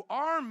here who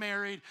are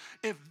married,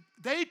 if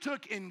they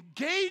took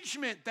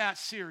engagement that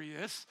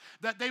serious,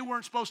 that they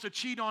weren't supposed to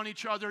cheat on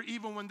each other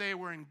even when they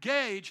were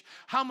engaged,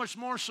 how much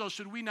more so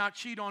should we not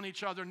cheat on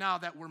each other now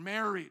that we're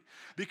married?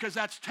 Because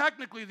that's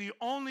technically the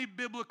only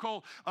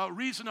biblical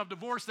reason of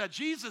divorce that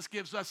Jesus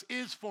gives us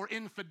is for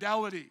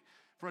infidelity,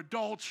 for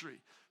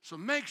adultery. So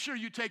make sure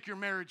you take your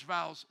marriage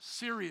vows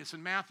serious.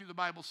 In Matthew, the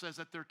Bible says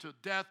that they're to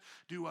death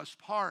do us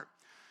part.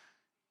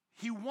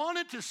 He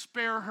wanted to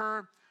spare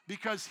her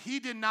because he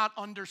did not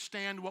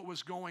understand what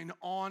was going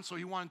on, so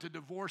he wanted to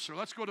divorce her.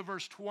 Let's go to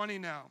verse 20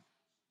 now.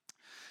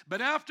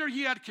 But after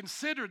he had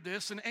considered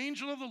this, an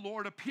angel of the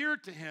Lord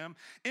appeared to him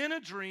in a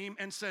dream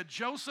and said,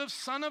 Joseph,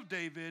 son of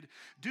David,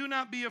 do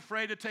not be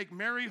afraid to take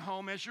Mary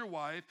home as your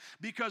wife,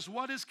 because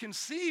what is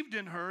conceived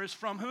in her is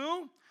from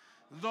who?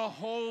 The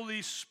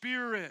Holy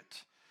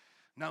Spirit.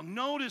 Now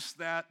notice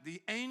that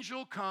the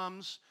angel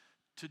comes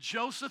to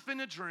Joseph in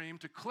a dream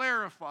to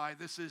clarify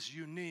this is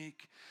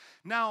unique.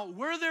 Now,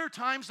 were there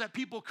times that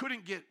people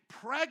couldn't get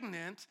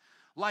pregnant,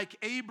 like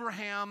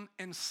Abraham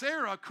and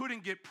Sarah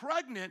couldn't get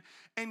pregnant,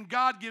 and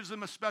God gives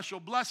them a special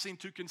blessing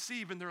to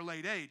conceive in their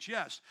late age?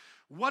 Yes.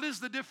 What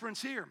is the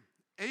difference here?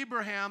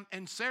 Abraham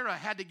and Sarah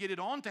had to get it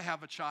on to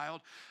have a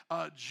child.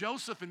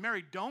 Joseph and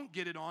Mary don't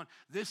get it on.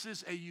 This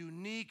is a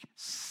unique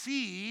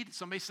seed,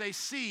 somebody say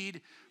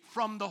seed,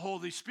 from the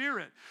Holy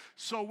Spirit.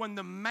 So when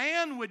the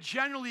man would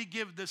generally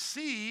give the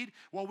seed,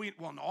 well,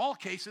 in all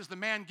cases, the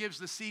man gives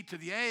the seed to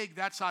the egg.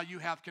 That's how you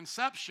have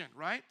conception,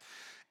 right?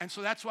 And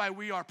so that's why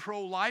we are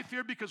pro-life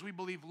here, because we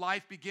believe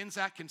life begins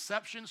at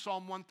conception.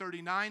 Psalm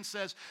 139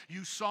 says,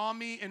 you saw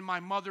me in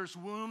my mother's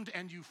womb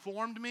and you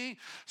formed me.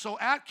 So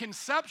at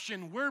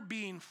conception, we're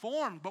being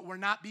formed, but we're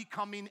not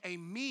becoming a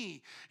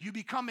me. You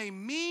become a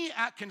me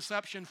at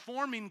conception.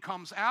 Forming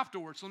comes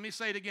afterwards. Let me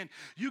say it again.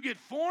 You get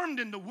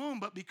formed in the womb,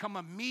 but become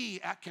a me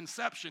at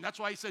conception. That's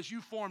why he says, you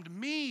formed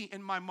me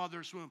in my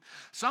mother's womb.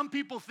 Some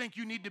people think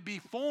you need to be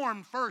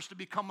formed first to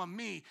become a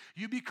me.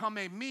 You become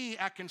a me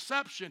at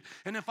conception.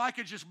 And if I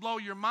could just blow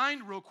your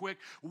mind real quick,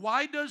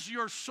 why does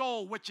your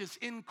soul, which is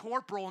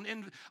incorporeal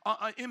and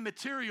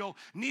immaterial,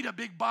 need a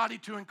big body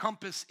to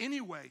encompass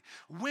anyway?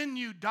 When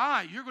you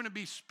die, you're going to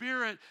be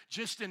spirit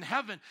just in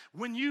heaven.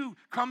 When you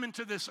come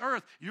into this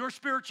earth, your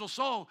spiritual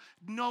soul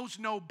knows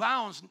no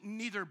bounds,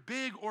 neither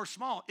big or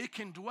small. It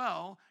can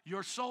dwell,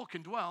 your soul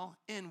can dwell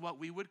in what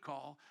we would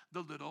call the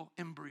little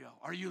embryo.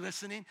 Are you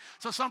listening?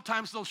 So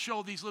sometimes they'll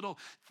show these little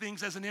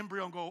things as an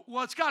embryo and go,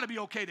 well, it's got to be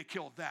okay to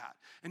kill that.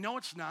 And no,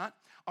 it's not.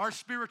 Our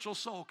spiritual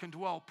soul can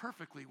dwell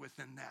perfectly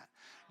within that,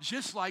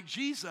 just like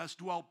Jesus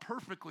dwelled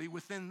perfectly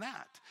within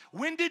that.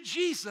 When did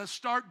Jesus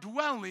start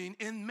dwelling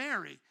in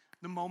Mary?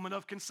 The moment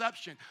of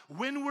conception.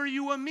 When were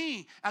you a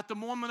me? At the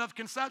moment of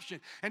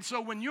conception. And so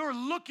when you're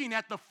looking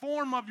at the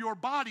form of your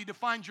body to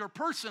find your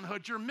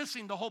personhood, you're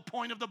missing the whole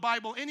point of the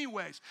Bible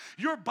anyways.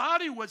 Your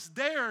body was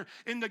there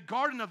in the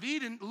Garden of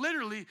Eden,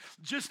 literally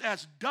just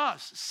as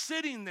dust,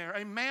 sitting there,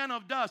 a man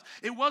of dust.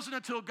 It wasn't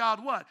until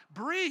God what?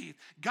 Breathed.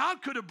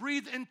 God could have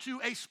breathed into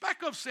a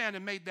speck of sand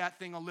and made that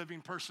thing a living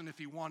person if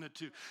he wanted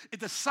to.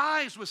 The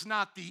size was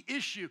not the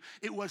issue.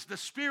 It was the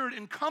Spirit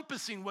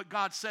encompassing what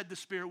God said the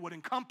Spirit would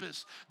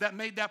encompass that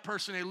made that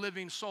person a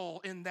living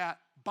soul in that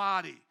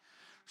body.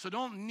 So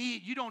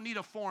you don't need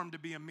a form to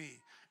be a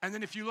me. And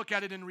then if you look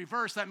at it in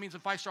reverse, that means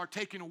if I start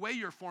taking away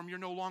your form, you're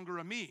no longer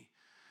a me.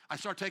 I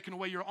start taking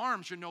away your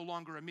arms, you're no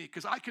longer a me.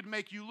 Because I could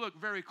make you look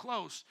very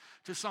close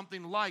to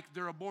something like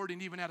they're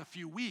aborting even at a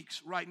few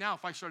weeks right now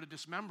if I started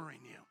dismembering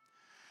you.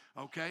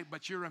 Okay,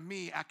 but you're a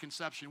me at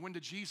conception. When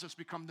did Jesus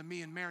become the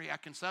me and Mary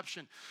at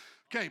conception?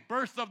 Okay,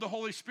 birth of the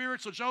Holy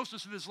Spirit. So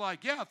Joseph is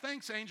like, yeah,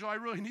 thanks, angel. I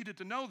really needed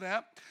to know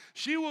that.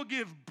 She will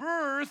give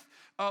birth.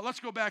 Let's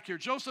go back here.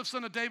 Joseph,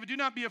 son of David, do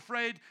not be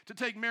afraid to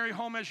take Mary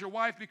home as your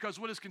wife, because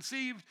what is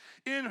conceived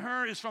in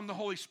her is from the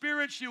Holy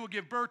Spirit. She will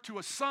give birth to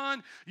a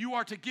son. You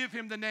are to give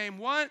him the name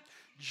what?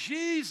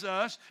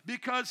 Jesus,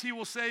 because he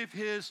will save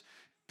his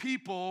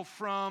people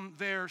from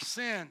their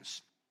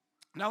sins.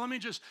 Now, let me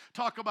just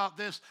talk about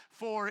this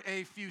for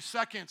a few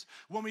seconds.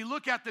 When we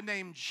look at the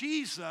name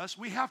Jesus,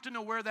 we have to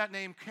know where that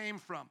name came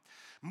from.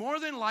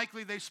 More than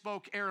likely, they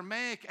spoke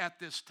Aramaic at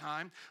this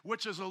time,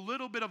 which is a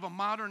little bit of a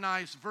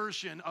modernized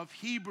version of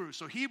Hebrew.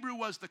 So Hebrew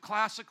was the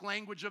classic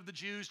language of the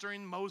Jews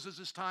during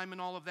Moses' time and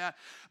all of that.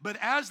 But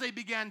as they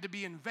began to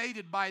be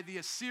invaded by the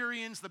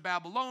Assyrians, the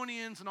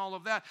Babylonians, and all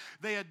of that,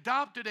 they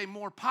adopted a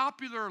more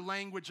popular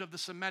language of the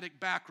Semitic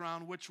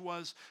background, which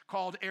was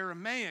called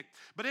Aramaic.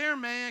 But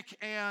Aramaic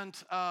and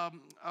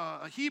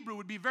Hebrew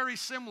would be very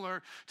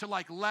similar to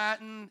like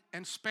Latin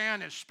and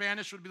Spanish.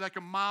 Spanish would be like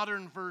a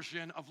modern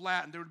version of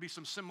Latin. There would be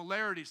some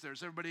similarities there.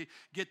 Does everybody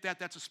get that?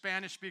 That's a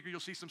Spanish speaker. You'll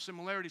see some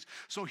similarities.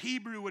 So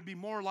Hebrew would be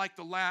more like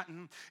the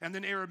Latin, and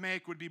then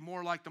Aramaic would be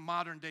more like the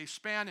modern day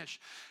Spanish.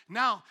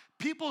 Now,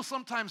 people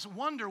sometimes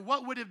wonder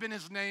what would have been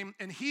his name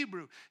in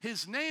Hebrew.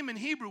 His name in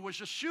Hebrew was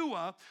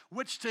Yeshua,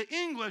 which to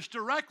English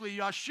directly,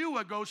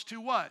 Yeshua goes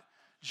to what?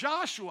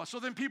 Joshua. So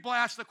then people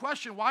ask the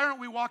question, why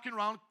aren't we walking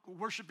around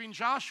worshiping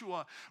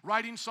Joshua,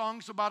 writing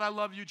songs about I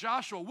love you,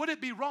 Joshua? Would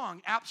it be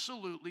wrong?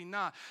 Absolutely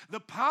not. The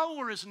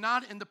power is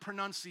not in the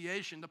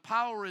pronunciation. The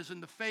power is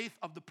in the faith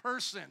of the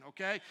person,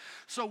 okay?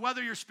 So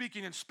whether you're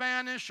speaking in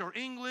Spanish or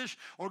English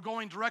or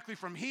going directly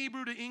from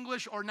Hebrew to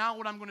English, or now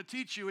what I'm going to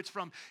teach you, it's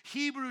from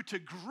Hebrew to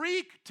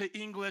Greek to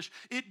English,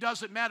 it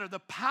doesn't matter. The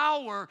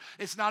power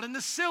is not in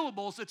the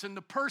syllables. It's in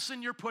the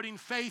person you're putting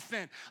faith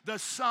in, the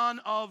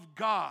Son of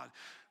God.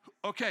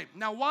 Okay,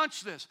 now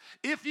watch this.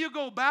 If you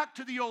go back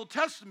to the Old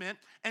Testament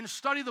and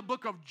study the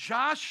book of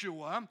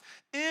Joshua,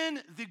 in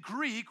the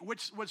Greek,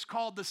 which was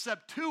called the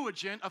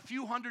Septuagint, a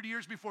few hundred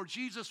years before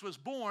Jesus was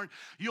born,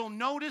 you'll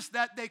notice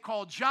that they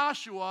called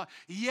Joshua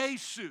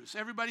Jesus.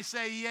 Everybody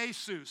say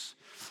Jesus.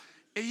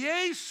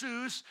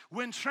 Jesus,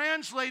 when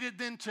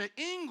translated into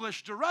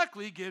English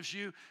directly, gives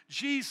you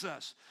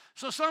Jesus.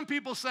 So some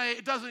people say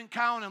it doesn't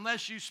count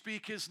unless you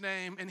speak his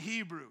name in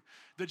Hebrew.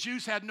 The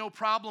Jews had no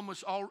problem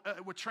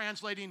with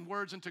translating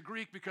words into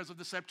Greek because of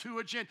the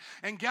Septuagint.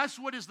 And guess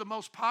what is the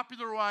most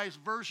popularized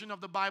version of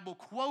the Bible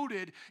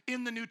quoted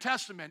in the New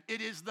Testament? It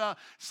is the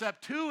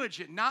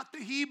Septuagint, not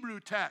the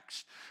Hebrew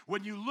text.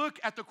 When you look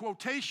at the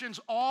quotations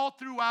all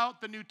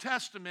throughout the New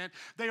Testament,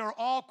 they are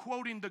all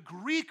quoting the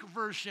Greek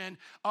version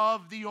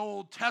of the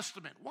Old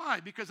Testament. Why?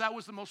 Because that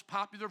was the most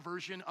popular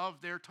version of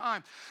their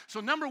time.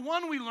 So number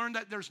one, we learned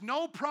that there's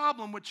no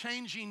problem with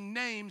changing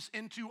names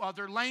into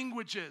other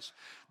languages.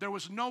 There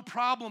was no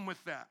problem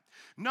with that.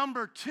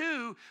 Number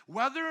two,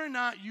 whether or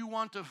not you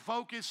want to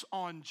focus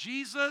on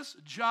Jesus,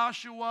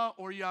 Joshua,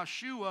 or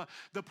Yeshua,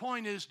 the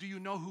point is, do you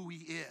know who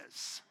he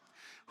is?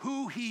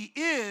 Who he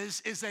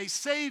is a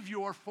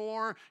savior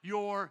for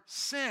your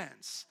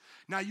sins.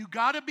 Now, you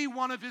got to be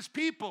one of his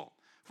people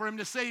for him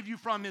to save you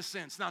from his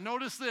sins. Now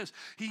notice this,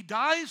 he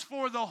dies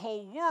for the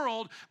whole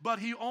world, but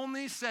he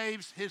only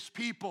saves his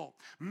people.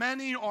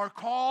 Many are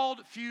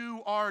called,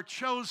 few are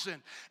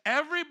chosen.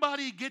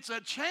 Everybody gets a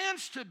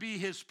chance to be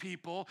his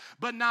people,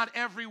 but not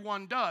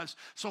everyone does.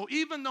 So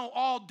even though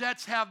all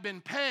debts have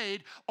been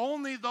paid,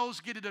 only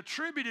those get it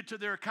attributed to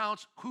their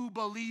accounts who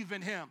believe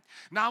in him.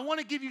 Now I want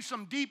to give you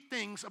some deep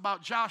things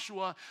about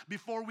Joshua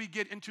before we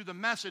get into the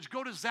message.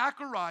 Go to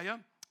Zechariah.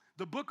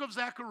 The book of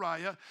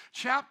Zechariah,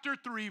 chapter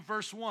 3,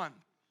 verse 1.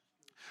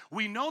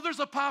 We know there's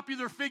a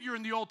popular figure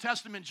in the Old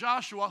Testament,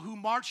 Joshua, who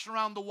marched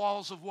around the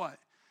walls of what?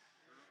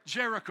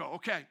 Jericho.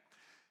 Okay.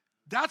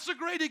 That's a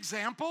great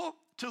example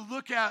to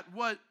look at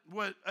what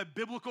a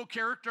biblical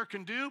character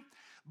can do,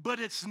 but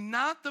it's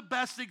not the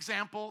best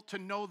example to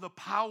know the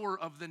power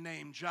of the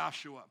name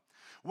Joshua.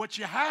 What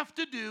you have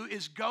to do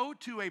is go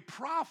to a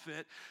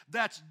prophet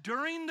that's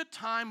during the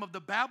time of the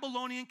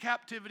Babylonian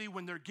captivity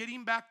when they're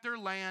getting back their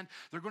land.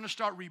 They're going to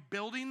start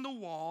rebuilding the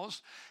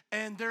walls.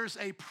 And there's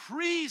a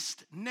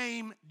priest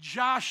named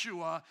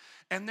Joshua.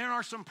 And there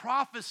are some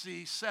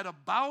prophecies said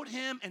about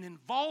him and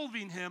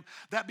involving him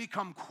that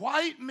become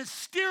quite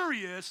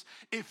mysterious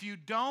if you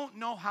don't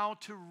know how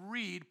to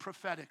read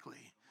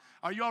prophetically.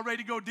 Are you all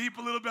ready to go deep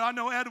a little bit? I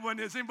know Edwin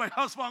is. Anybody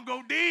else want to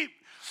go deep?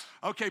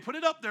 Okay, put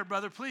it up there,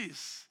 brother,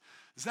 please.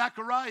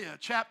 Zechariah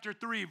chapter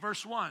 3,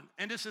 verse 1.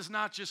 And this is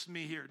not just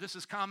me here. This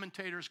is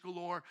commentators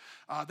galore.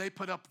 They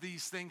put up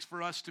these things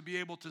for us to be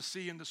able to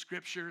see in the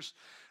scriptures.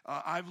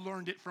 I've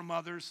learned it from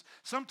others.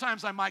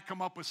 Sometimes I might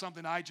come up with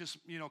something I just,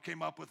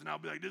 came up with, and I'll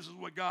be like, this is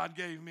what God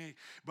gave me.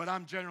 But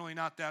I'm generally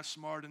not that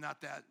smart and not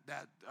that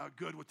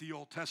good with the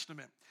Old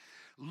Testament.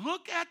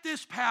 Look at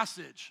this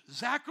passage,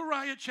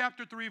 Zechariah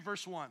chapter 3,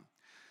 verse 1.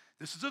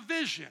 This is a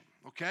vision,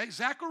 okay?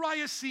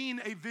 Zechariah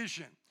seen a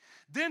vision.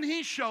 Then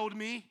he showed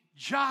me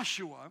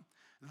Joshua,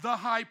 the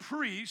high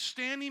priest,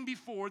 standing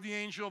before the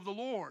angel of the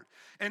Lord,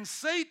 and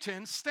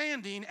Satan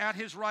standing at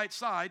his right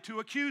side to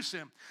accuse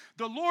him.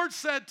 The Lord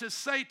said to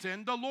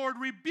Satan, the Lord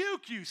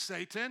rebuke you,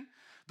 Satan.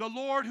 The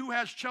Lord who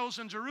has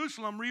chosen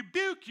Jerusalem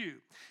rebuke you.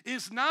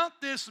 Is not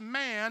this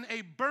man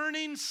a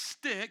burning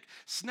stick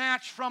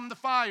snatched from the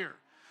fire?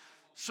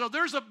 So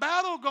there's a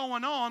battle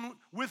going on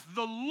with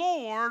the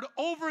Lord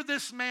over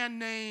this man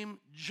named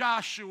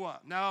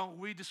Joshua. Now,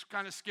 we just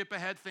kind of skip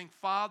ahead, think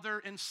father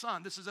and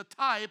son. This is a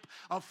type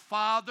of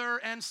father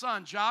and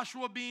son.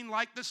 Joshua being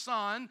like the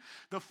son,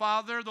 the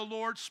father, the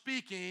Lord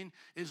speaking,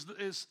 is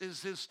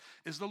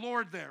the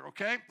Lord there,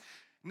 okay?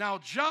 Now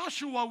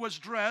Joshua was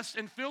dressed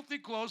in filthy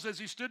clothes as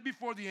he stood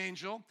before the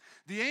angel.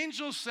 The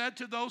angel said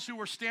to those who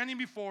were standing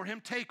before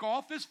him, take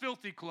off his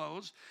filthy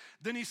clothes.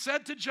 Then he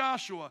said to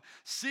Joshua,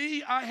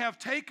 see, I have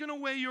taken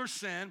away your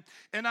sin,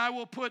 and I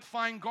will put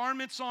fine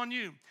garments on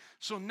you.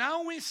 So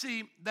now we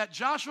see that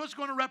Joshua is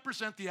going to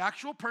represent the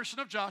actual person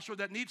of Joshua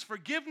that needs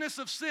forgiveness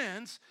of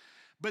sins.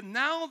 But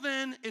now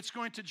then, it's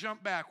going to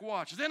jump back.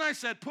 Watch. Then I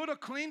said, put a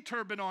clean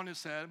turban on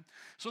his head.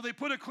 So they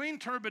put a clean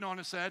turban on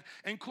his head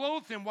and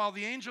clothed him while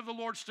the angel of the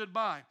Lord stood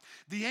by.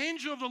 The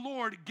angel of the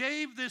Lord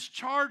gave this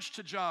charge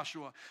to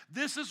Joshua.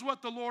 This is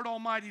what the Lord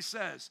Almighty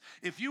says.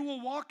 If you will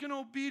walk in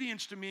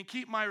obedience to me and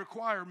keep my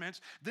requirements,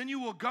 then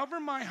you will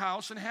govern my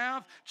house and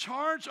have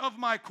charge of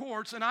my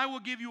courts, and I will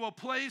give you a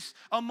place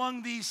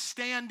among these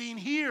standing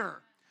here.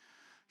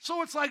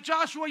 So it's like,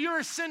 Joshua, you're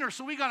a sinner,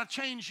 so we got to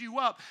change you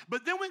up.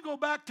 But then we go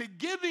back to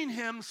giving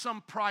him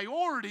some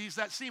priorities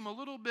that seem a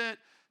little bit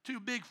too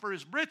big for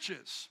his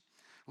britches.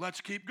 Let's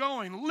keep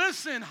going.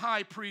 Listen,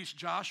 high priest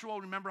Joshua.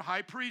 Remember,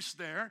 high priest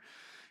there.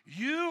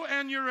 You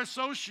and your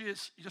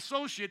associates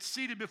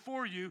seated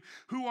before you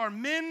who are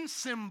men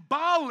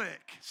symbolic.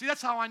 See,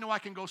 that's how I know I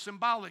can go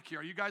symbolic here.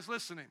 Are you guys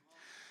listening?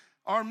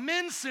 Are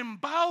men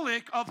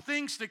symbolic of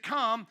things to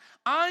come.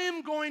 I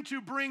am going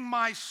to bring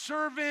my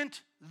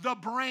servant the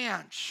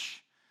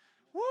branch.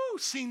 Woo,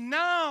 see,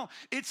 now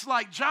it's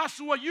like,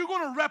 Joshua, you're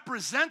going to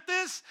represent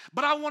this,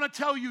 but I want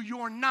to tell you,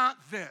 you're not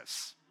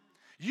this.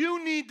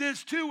 You need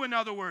this too, in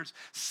other words.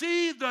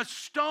 See the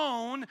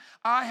stone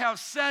I have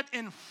set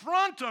in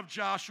front of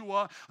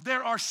Joshua.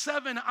 There are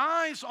 7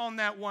 eyes on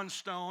that one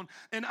stone,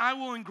 and I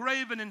will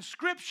engrave an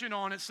inscription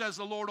on it, says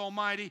the Lord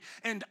Almighty,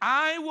 and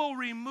I will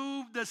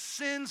remove the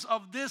sins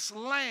of this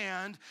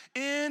land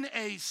in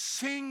a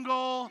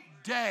single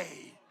day.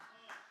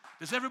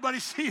 Does everybody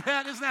see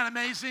that? Isn't that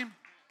amazing?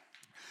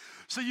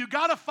 So you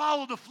got to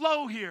follow the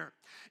flow here.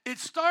 It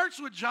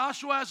starts with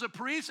Joshua as a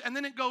priest, and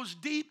then it goes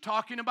deep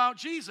talking about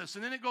Jesus.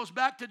 And then it goes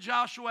back to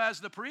Joshua as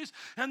the priest,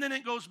 and then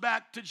it goes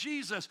back to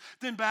Jesus,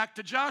 then back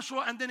to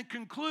Joshua, and then it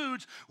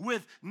concludes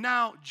with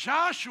now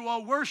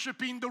Joshua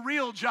worshiping the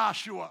real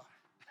Joshua.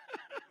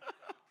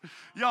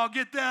 Y'all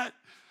get that?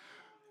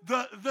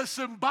 The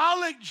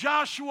symbolic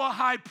Joshua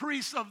high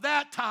priest of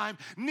that time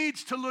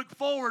needs to look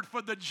forward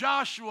for the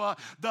Joshua,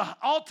 the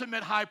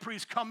ultimate high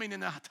priest coming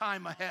in the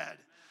time ahead.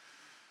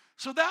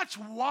 So that's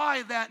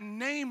why that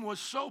name was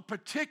so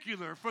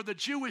particular for the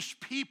Jewish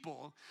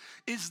people,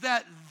 is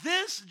that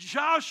this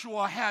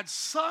Joshua had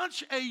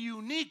such a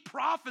unique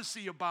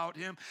prophecy about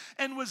him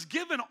and was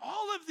given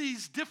all of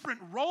these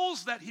different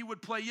roles that he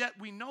would play, yet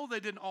we know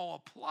they didn't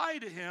all apply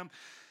to him.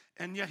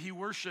 And yet he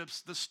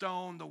worships the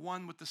stone, the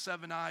one with the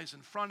 7 eyes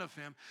in front of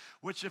him,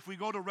 which if we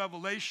go to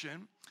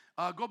Revelation,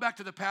 go back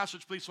to the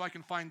passage, please, so I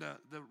can find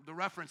the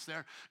reference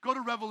there. Go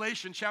to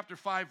Revelation chapter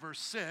 5, verse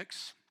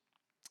 6.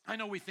 I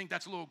know we think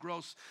that's a little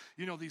gross,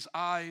 these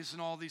eyes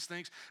and all these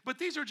things, but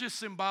these are just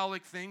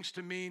symbolic things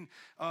to mean,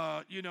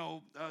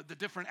 the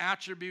different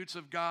attributes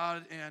of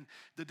God and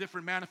the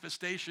different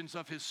manifestations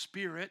of his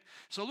Spirit.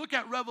 So look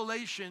at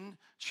Revelation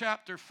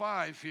chapter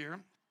 5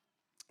 here.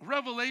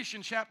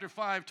 Revelation chapter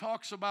 5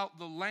 talks about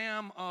the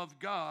Lamb of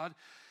God.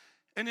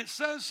 And it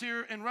says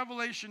here in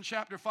Revelation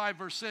chapter 5,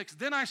 verse 6,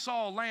 then I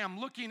saw a lamb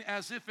looking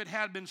as if it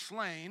had been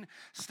slain,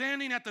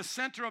 standing at the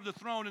center of the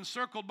throne,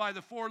 encircled by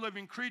the 4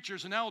 living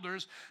creatures and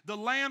elders. The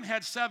lamb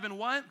had 7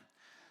 what?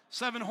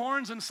 7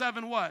 horns and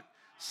 7 what?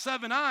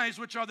 7 eyes,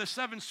 which are the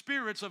 7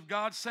 spirits of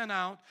God sent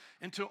out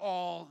into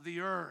all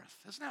the earth.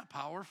 Isn't that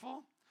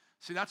powerful?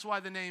 See, that's why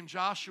the name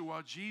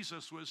Joshua,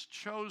 Jesus, was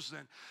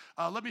chosen.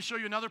 Let me show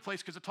you another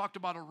place because it talked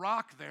about a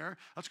rock there.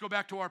 Let's go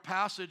back to our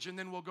passage, and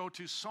then we'll go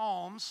to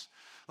Psalms.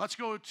 Let's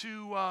go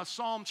to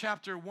Psalm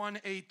chapter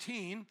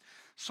 118.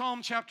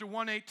 Psalm chapter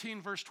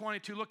 118, verse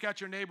 22. Look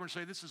at your neighbor and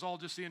say, this is all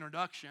just the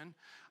introduction.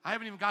 I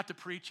haven't even got to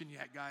preaching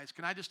yet, guys.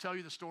 Can I just tell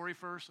you the story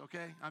first,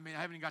 okay? I mean,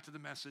 I haven't even got to the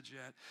message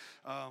yet.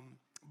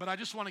 But I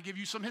just want to give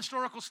you some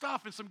historical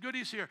stuff and some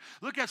goodies here.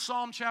 Look at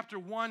Psalm chapter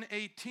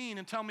 118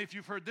 and tell me if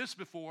you've heard this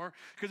before,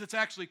 because it's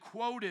actually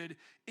quoted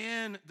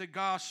in the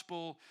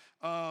Gospel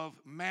of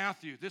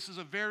Matthew. This is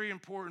a very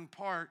important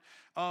part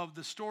of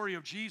the story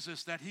of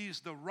Jesus, that he's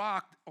the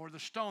rock or the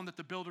stone that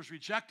the builders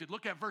rejected.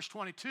 Look at verse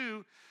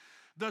 22.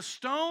 The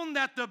stone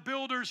that the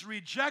builders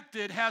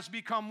rejected has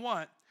become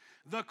what?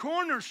 The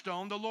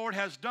cornerstone. The Lord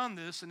has done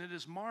this, and it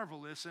is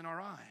marvelous in our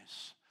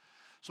eyes.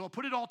 So I'll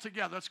put it all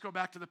together. Let's go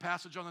back to the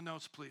passage on the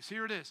notes, please.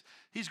 Here it is.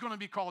 He's going to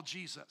be called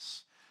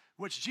Jesus,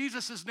 which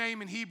Jesus'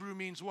 name in Hebrew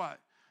means what?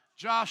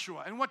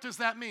 Joshua. And what does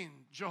that mean?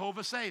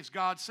 Jehovah saves,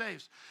 God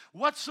saves.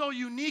 What's so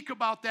unique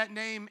about that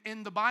name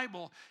in the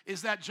Bible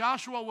is that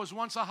Joshua was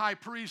once a high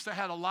priest that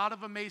had a lot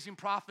of amazing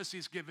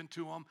prophecies given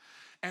to him,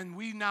 and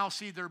we now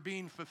see they're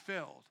being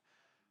fulfilled.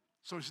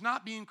 So he's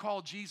not being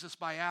called Jesus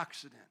by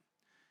accident.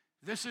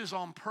 This is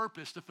on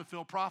purpose to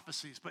fulfill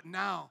prophecies, but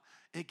now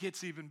it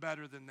gets even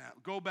better than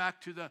that. Go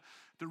back to the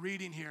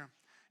reading here.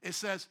 It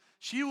says,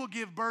 she will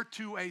give birth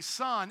to a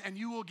son, and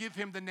you will give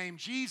him the name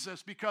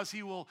Jesus, because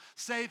he will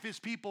save his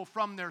people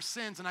from their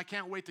sins. And I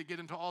can't wait to get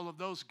into all of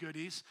those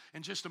goodies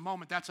in just a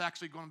moment. That's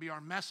actually going to be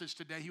our message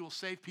today. He will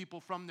save people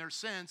from their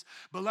sins.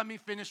 But let me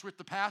finish with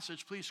the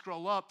passage. Please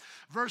scroll up.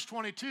 Verse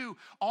 22,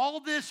 all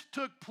this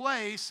took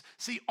place.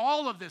 See,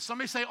 all of this.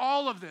 Somebody say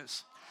all of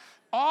this.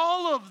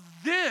 All of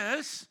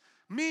this,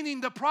 meaning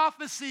the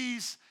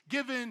prophecies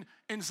given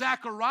in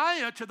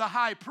Zechariah to the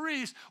high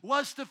priest,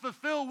 was to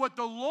fulfill what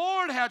the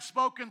Lord had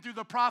spoken through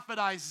the prophet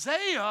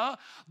Isaiah.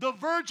 The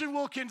virgin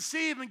will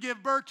conceive and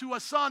give birth to a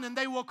son, and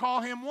they will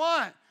call him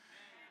what?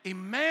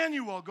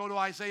 Emmanuel. Go to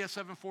Isaiah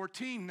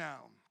 7:14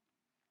 now.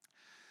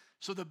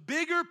 So the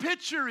bigger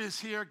picture is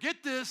here.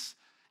 Get this.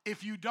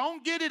 If you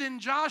don't get it in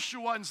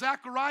Joshua and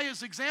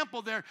Zechariah's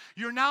example there,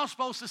 you're now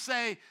supposed to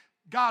say,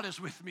 God is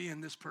with me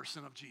in this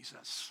person of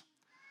Jesus.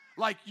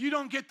 Like, you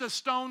don't get the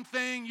stone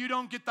thing. You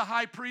don't get the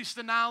high priest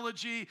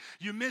analogy.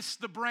 You miss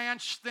the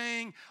branch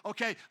thing.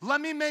 Okay, let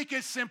me make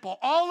it simple.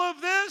 All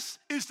of this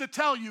is to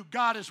tell you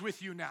God is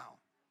with you now.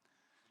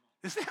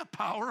 Isn't that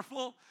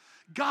powerful?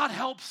 God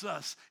helps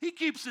us. He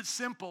keeps it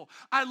simple.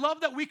 I love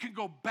that we can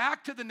go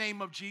back to the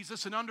name of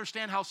Jesus and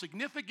understand how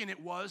significant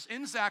it was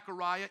in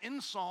Zechariah,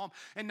 in Psalm,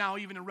 and now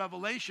even in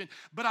Revelation.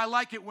 But I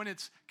like it when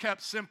it's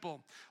kept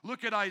simple.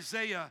 Look at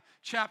Isaiah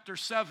chapter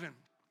 7.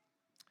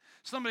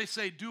 Somebody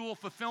say dual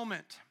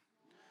fulfillment.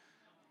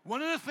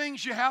 One of the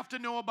things you have to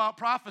know about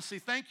prophecy,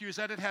 thank you, is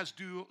that it has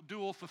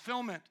dual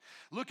fulfillment.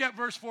 Look at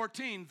verse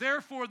 14.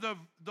 Therefore the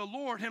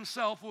Lord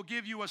himself will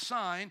give you a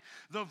sign.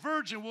 The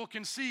virgin will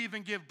conceive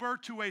and give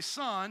birth to a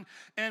son,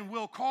 and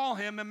will call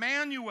him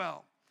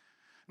Emmanuel.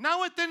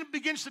 Now it then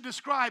begins to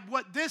describe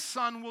what this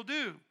son will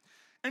do.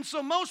 And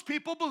so most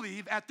people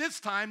believe at this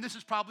time, this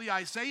is probably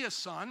Isaiah's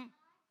son,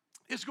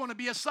 is going to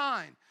be a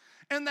sign.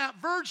 And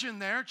that virgin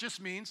there just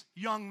means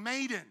young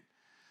maiden.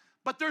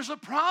 But there's a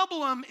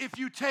problem if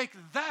you take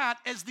that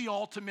as the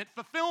ultimate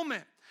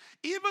fulfillment.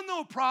 Even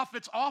though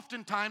prophets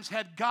oftentimes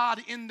had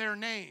God in their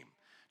name.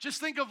 Just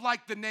think of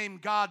like the name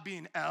God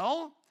being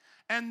El,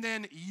 and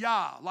then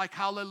Yah, like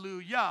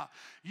hallelujah.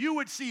 You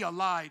would see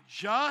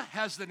Elijah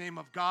has the name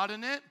of God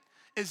in it.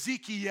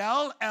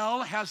 Ezekiel,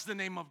 El has the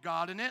name of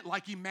God in it,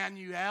 like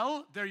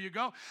Emmanuel, there you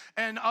go.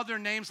 And other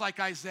names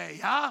like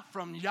Isaiah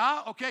from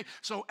Yah, okay.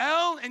 So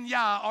El and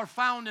Yah are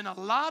found in a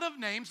lot of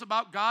names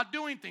about God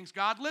doing things.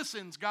 God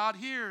listens, God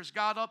hears,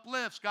 God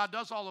uplifts, God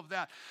does all of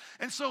that.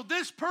 And so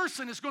this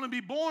person is going to be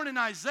born in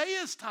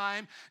Isaiah's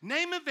time,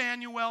 named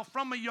Emmanuel,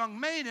 from a young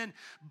maiden,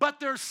 but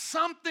there's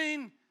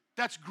something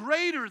that's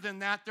greater than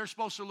that they're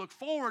supposed to look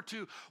forward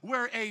to,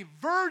 where a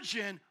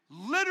virgin,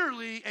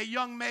 literally a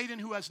young maiden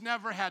who has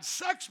never had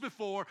sex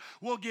before,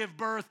 will give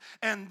birth.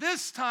 And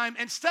this time,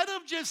 instead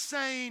of just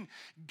saying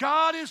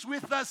God is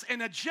with us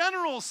in a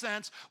general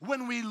sense,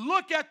 when we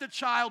look at the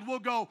child, we'll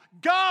go,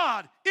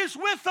 God is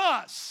with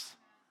us.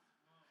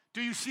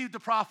 Do you see the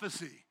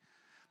prophecy?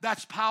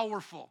 That's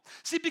powerful.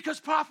 See, because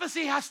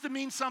prophecy has to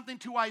mean something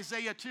to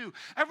Isaiah too.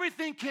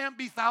 Everything can't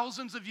be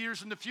thousands of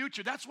years in the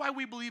future. That's why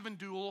we believe in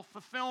dual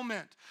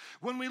fulfillment.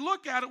 When we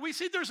look at it, we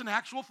see there's an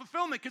actual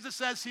fulfillment, because it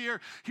says here,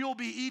 he'll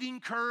be eating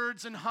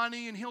curds and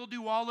honey, and he'll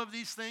do all of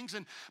these things.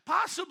 And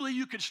possibly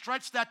you could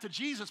stretch that to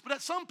Jesus, but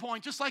at some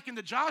point, just like in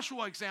the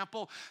Joshua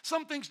example,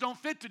 some things don't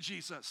fit to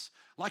Jesus.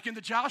 Like in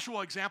the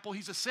Joshua example,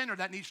 he's a sinner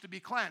that needs to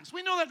be cleansed.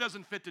 We know that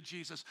doesn't fit to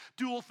Jesus.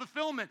 Dual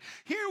fulfillment.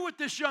 Here with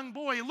this young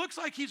boy, it looks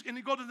like he's going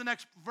to go to the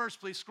next verse,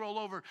 please scroll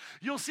over.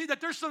 You'll see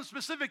that there's some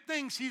specific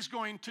things he's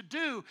going to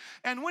do.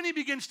 And when he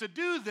begins to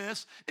do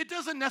this, it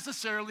doesn't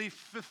necessarily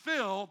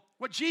fulfill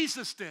what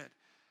Jesus did.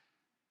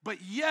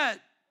 But yet,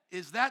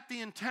 is that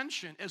the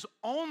intention? Is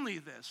only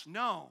this?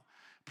 No.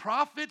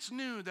 Prophets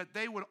knew that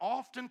they would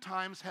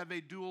oftentimes have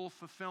a dual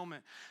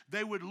fulfillment.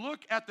 They would look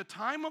at the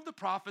time of the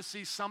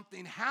prophecy,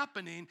 something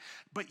happening,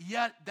 but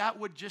yet that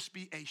would just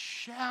be a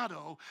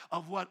shadow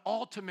of what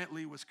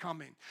ultimately was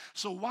coming.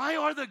 So why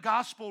are the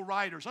gospel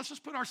writers, let's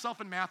just put ourselves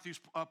in Matthew's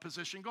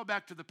position. Go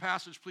back to the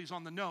passage, please,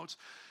 on the notes.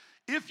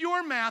 If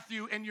you're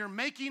Matthew and you're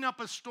making up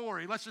a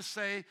story, let's just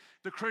say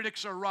the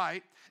critics are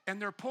right, and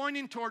they're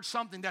pointing towards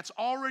something that's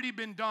already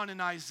been done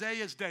in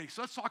Isaiah's day.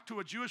 So let's talk to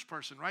a Jewish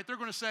person, right? They're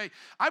going to say,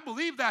 I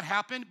believe that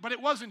happened, but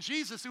it wasn't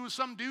Jesus. It was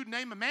some dude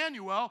named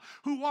Emmanuel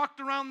who walked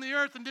around the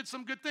earth and did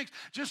some good things.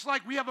 Just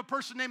like we have a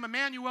person named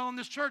Emmanuel in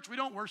this church. We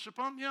don't worship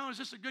him. You know, is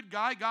this a good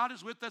guy? God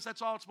is with us.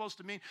 That's all it's supposed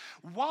to mean.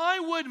 Why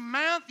would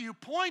Matthew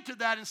point to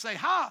that and say,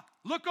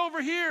 look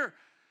over here?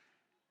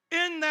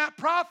 In that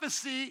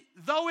prophecy,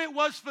 though it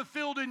was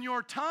fulfilled in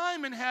your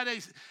time and had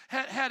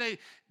a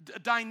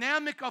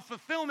dynamic of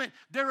fulfillment,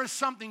 there is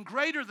something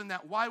greater than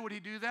that. Why would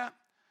he do that?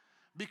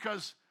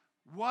 Because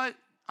what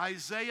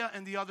Isaiah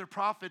and the other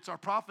prophets are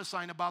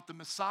prophesying about the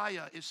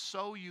Messiah is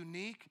so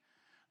unique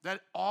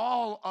that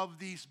all of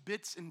these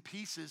bits and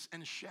pieces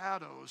and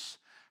shadows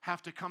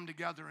have to come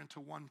together into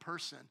one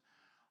person.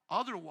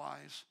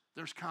 Otherwise,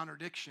 there's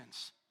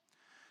contradictions.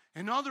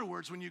 In other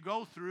words, when you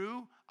go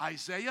through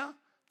Isaiah,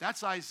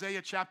 that's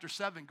Isaiah chapter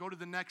 7. Go to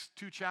the next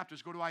 2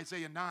 chapters. Go to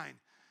Isaiah 9.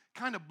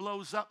 Kind of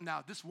blows up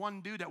now. This one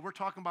dude that we're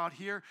talking about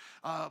here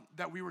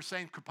that we were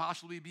saying could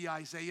possibly be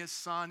Isaiah's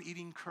son,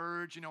 eating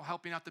curds,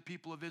 helping out the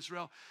people of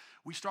Israel.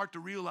 We start to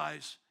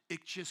realize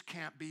it just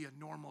can't be a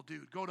normal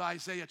dude. Go to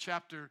Isaiah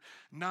chapter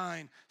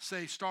 9.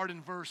 Start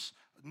in verse,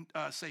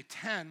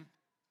 10.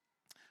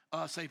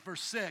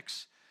 Verse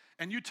 6.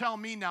 And you tell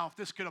me now if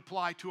this could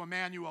apply to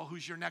Emmanuel,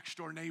 who's your next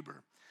door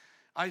neighbor.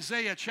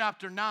 Isaiah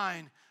chapter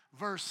 9.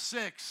 Verse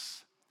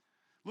 6,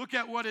 look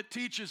at what it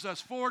teaches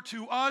us. For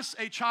to us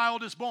a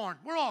child is born.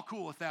 We're all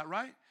cool with that,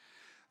 right?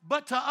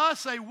 But to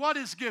us what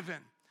is given?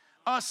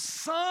 A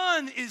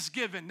son is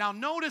given. Now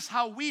notice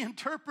how we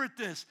interpret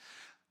this.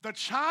 The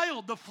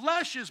child, the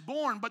flesh is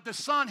born, but the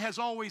son has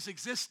always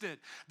existed.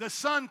 The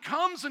son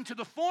comes into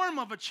the form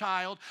of a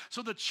child,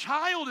 so the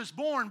child is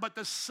born, but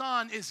the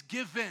son is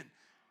given.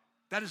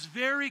 That is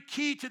very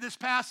key to this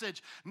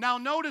passage. Now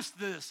notice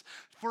this.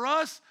 For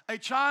us, a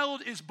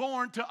child is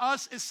born. To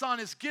us, a son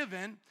is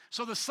given.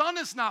 So the son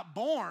is not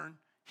born.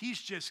 He's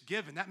just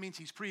given. That means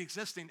he's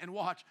pre-existing. And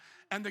watch.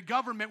 And the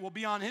government will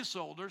be on his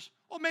shoulders.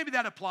 Well, maybe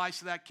that applies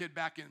to that kid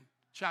back in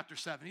chapter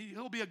 7.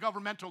 He'll be a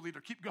governmental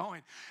leader. Keep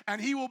going. And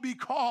he will be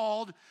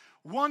called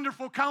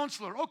Wonderful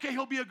Counselor. Okay,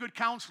 he'll be a good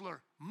counselor.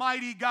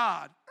 Mighty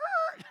God.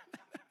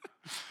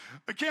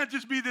 It can't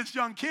just be this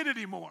young kid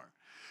anymore.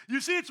 You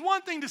see, it's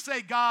one thing to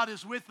say God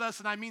is with us,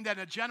 and I mean that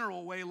in a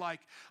general way, like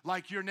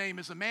your name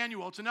is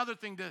Emmanuel. It's another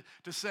thing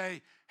to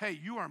say, hey,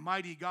 you are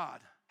mighty God.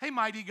 Hey,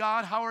 mighty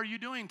God, how are you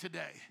doing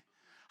today?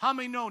 How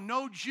many know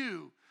no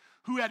Jew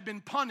who had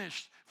been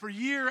punished for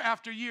year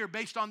after year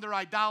based on their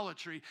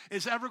idolatry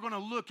is ever going to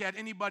look at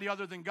anybody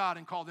other than God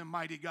and call them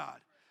mighty God?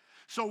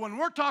 So when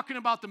we're talking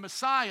about the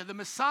Messiah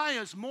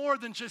is more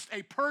than just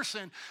a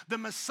person. The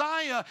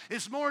Messiah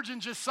is more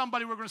than just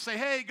somebody we're going to say,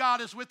 hey, God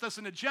is with us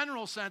in a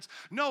general sense.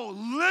 No,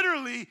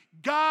 literally,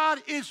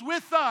 God is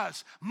with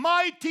us.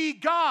 Mighty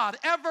God,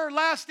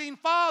 everlasting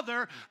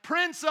Father,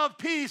 Prince of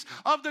Peace,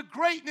 of the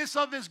greatness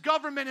of his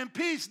government and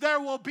peace, there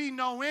will be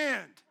no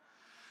end.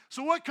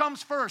 So what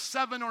comes first,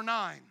 7 or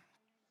 9?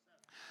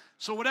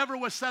 So whatever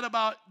was said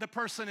about the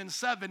person in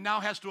 7 now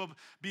has to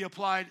be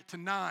applied to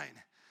 9.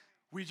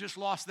 We just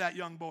lost that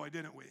young boy,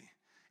 didn't we?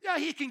 Yeah,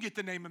 he can get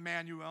the name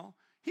Emmanuel.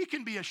 He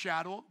can be a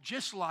shadow,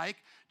 just like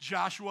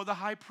Joshua the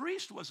high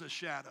priest was a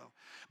shadow.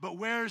 But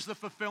where's the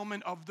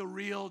fulfillment of the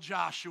real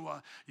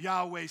Joshua?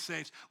 Yahweh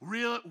says.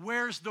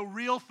 Where's the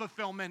real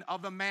fulfillment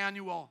of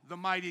Emmanuel, the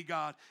mighty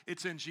God?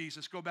 It's in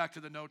Jesus. Go back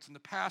to the notes in the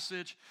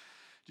passage.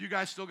 Do you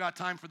guys still got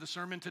time for the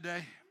sermon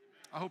today?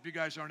 I hope you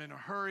guys aren't in a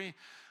hurry.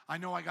 I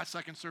know I got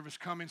second service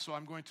coming, so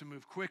I'm going to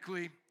move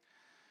quickly.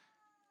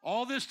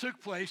 All this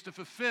took place to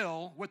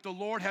fulfill what the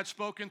Lord had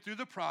spoken through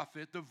the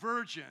prophet. The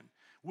virgin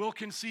will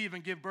conceive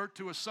and give birth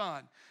to a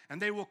son,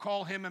 and they will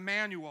call him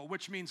Emmanuel,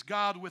 which means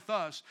God with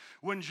us.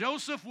 When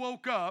Joseph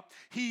woke up,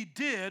 he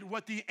did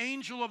what the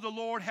angel of the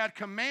Lord had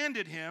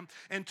commanded him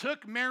and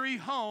took Mary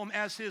home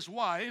as his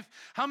wife.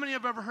 How many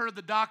have ever heard of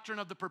the doctrine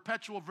of the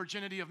perpetual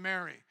virginity of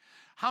Mary?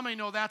 How many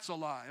know that's a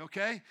lie,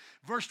 okay?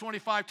 Verse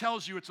 25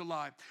 tells you it's a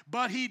lie.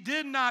 But he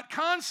did not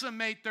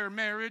consummate their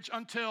marriage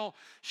until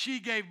she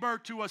gave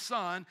birth to a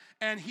son,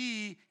 and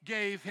he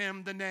gave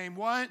him the name,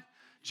 what?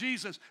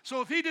 Jesus.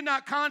 So if he did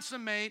not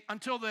consummate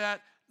until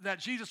that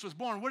Jesus was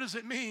born, what does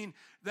it mean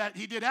that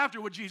he did after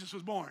what Jesus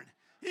was born?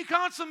 He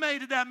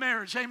consummated that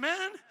marriage,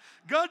 amen?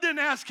 God didn't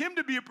ask him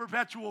to be a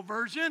perpetual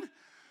virgin.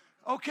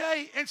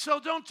 Okay, and so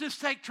don't just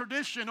take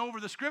tradition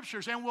over the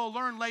scriptures, and we'll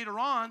learn later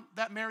on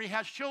that Mary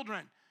has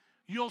children.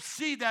 you'll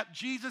see that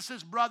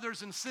Jesus'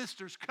 brothers and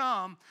sisters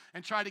come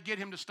and try to get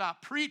him to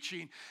stop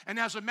preaching. And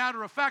as a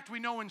matter of fact, we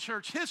know in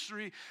church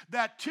history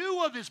that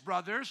two of his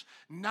brothers,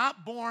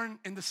 not born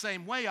in the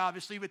same way,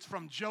 obviously, it's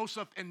from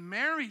Joseph and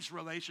Mary's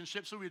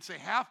relationship, so we'd say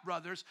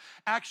half-brothers,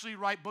 actually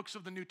write books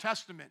of the New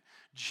Testament.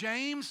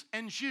 James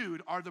and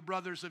Jude are the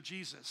brothers of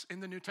Jesus in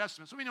the New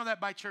Testament. So we know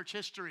that by church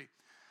history.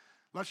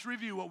 Let's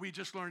review what we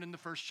just learned in the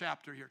first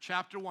chapter here.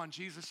 Chapter 1,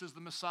 Jesus is the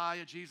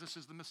Messiah. Jesus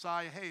is the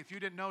Messiah. Hey, if you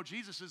didn't know,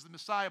 Jesus is the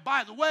Messiah.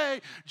 By the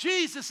way,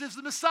 Jesus is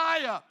the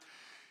Messiah.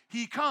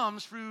 He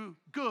comes through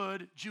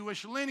good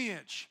Jewish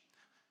lineage.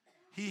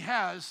 He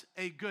has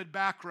a good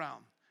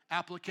background.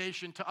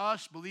 Application to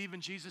us, believe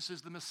in Jesus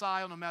as the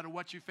Messiah no matter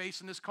what you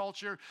face in this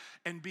culture,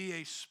 and be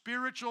a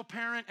spiritual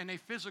parent and a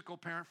physical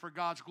parent for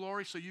God's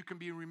glory so you can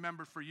be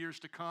remembered for years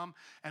to come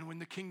and when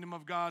the kingdom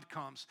of God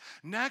comes.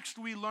 Next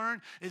we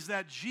learn is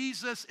that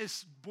Jesus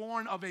is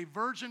born of a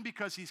virgin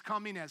because he's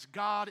coming as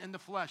God in the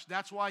flesh.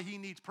 That's why he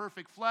needs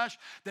perfect flesh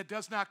that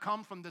does not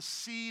come from the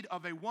seed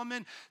of a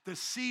woman. The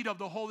seed of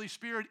the Holy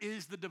Spirit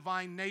is the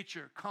divine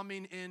nature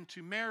coming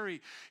into Mary.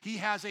 He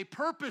has a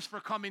purpose for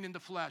coming in the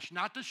flesh,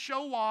 not to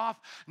show off,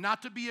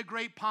 not to be a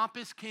great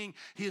pompous king.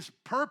 His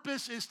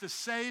purpose is to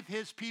save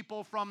his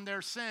people from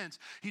their sins.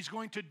 He's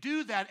going to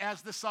do that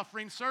as the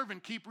suffering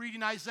servant. Keep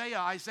reading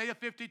Isaiah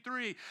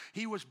 53.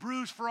 He was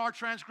bruised for our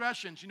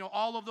transgressions. You know,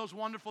 all of those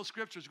wonderful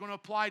scriptures are going to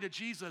apply to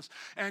Jesus.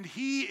 And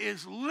he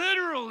is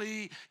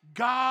literally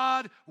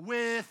God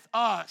with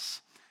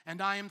us. And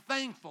I am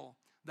thankful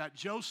that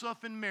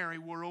Joseph and Mary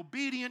were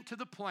obedient to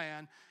the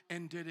plan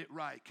and did it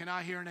right. Can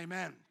I hear an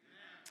amen?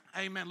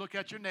 Amen. Look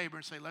at your neighbor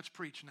and say, let's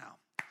preach now.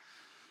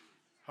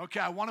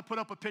 Okay, I want to put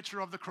up a picture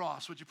of the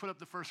cross. Would you put up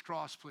the first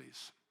cross,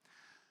 please?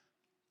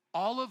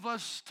 All of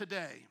us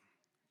today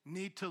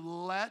need to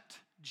let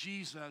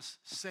Jesus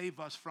save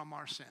us from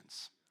our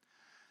sins.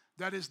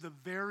 That is the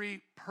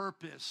very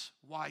purpose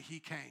why he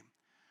came,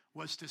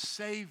 was to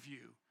save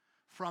you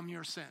from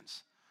your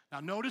sins. Now,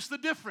 notice the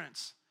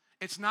difference.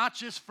 It's not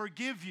just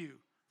forgive you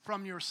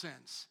from your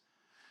sins.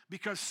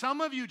 Because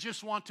some of you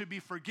just want to be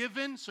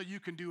forgiven so you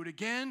can do it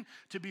again,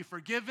 to be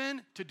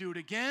forgiven, to do it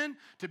again,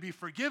 to be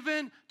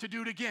forgiven, to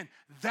do it again.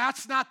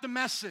 That's not the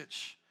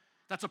message.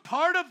 That's a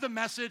part of the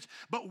message,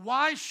 but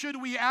why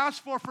should we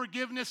ask for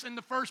forgiveness in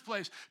the first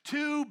place?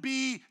 To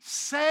be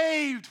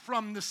saved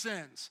from the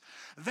sins.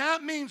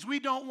 That means we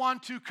don't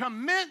want to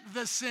commit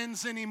the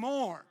sins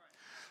anymore.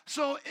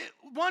 So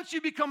once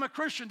you become a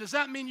Christian, does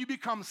that mean you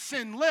become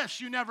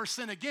sinless? You never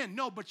sin again?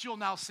 No, but you'll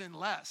now sin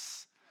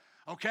less.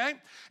 Okay?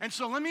 And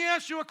so let me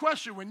ask you a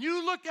question. When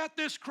you look at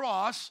this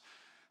cross,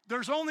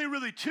 there's only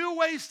really two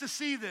ways to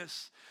see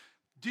this.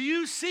 Do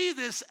you see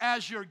this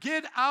as your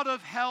get out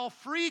of hell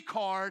free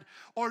card,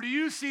 or do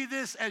you see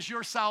this as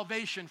your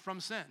salvation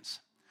from sins?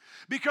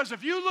 Because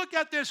if you look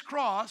at this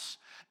cross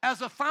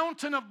as a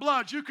fountain of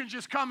blood, you can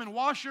just come and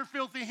wash your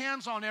filthy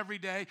hands on every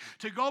day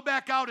to go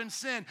back out and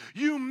sin.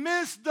 You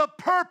miss the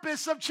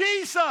purpose of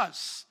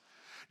Jesus.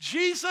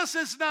 Jesus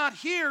is not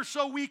here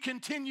so we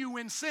continue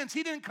in sins.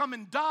 He didn't come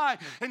and die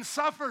and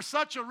suffer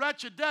such a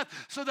wretched death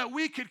so that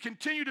we could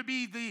continue to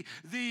be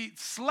the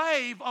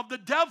slave of the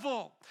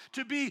devil,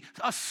 to be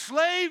a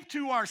slave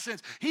to our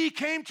sins. He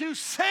came to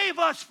save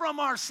us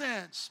from our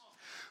sins.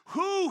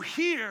 Who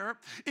here,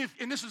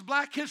 and this is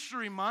Black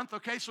History Month,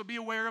 okay, so be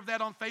aware of that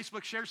on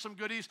Facebook. Share some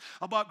goodies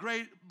about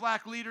great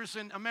black leaders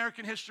in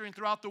American history and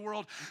throughout the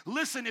world.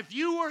 Listen, if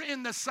you were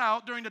in the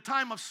South during the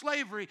time of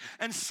slavery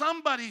and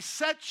somebody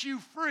set you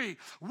free,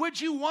 would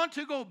you want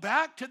to go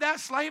back to that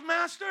slave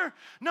master?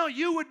 No,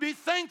 you would be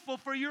thankful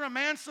for your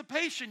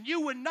emancipation. You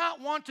would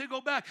not want to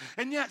go back.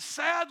 And yet,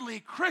 sadly,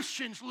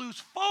 Christians lose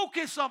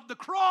focus of the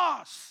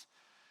cross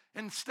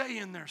and stay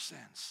in their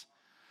sins.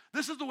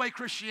 This is the way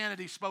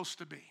Christianity is supposed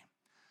to be.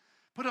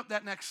 Put up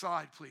that next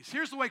slide, please.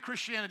 Here's the way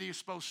Christianity is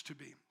supposed to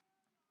be.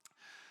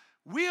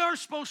 We are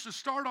supposed to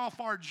start off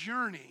our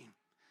journey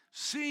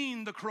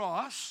seeing the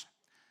cross,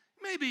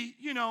 maybe,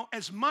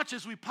 as much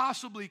as we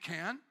possibly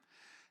can.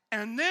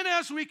 And then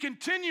as we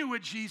continue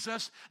with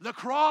Jesus, the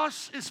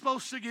cross is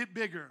supposed to get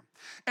bigger.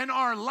 And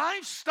our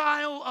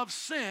lifestyle of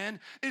sin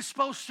is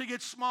supposed to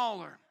get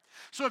smaller.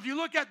 So if you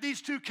look at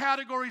these two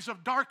categories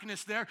of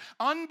darkness there,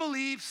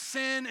 unbelief,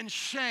 sin, and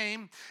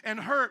shame and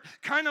hurt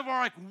kind of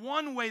are like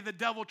one way the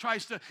devil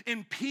tries to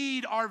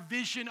impede our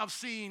vision of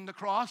seeing the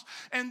cross.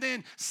 And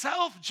then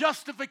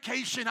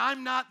self-justification,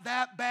 I'm not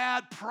that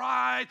bad,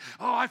 pride,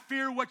 I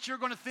fear what you're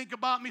going to think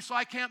about me so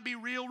I can't be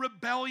real,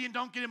 rebellion,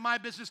 don't get in my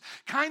business,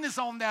 kind of is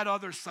on that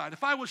other side.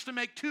 If I was to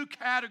make two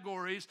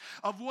categories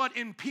of what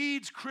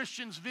impedes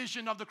Christians'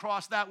 vision of the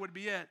cross, that would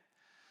be it.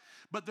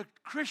 But the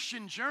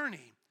Christian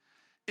journey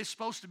is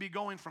supposed to be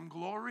going from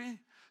glory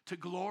to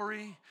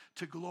glory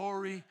to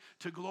glory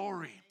to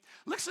glory.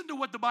 Listen to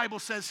what the Bible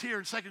says here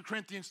in 2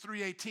 Corinthians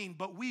 3:18.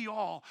 But we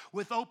all,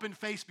 with open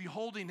face,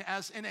 beholding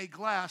as in a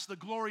glass the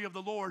glory of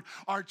the Lord,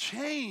 are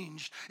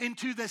changed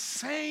into the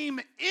same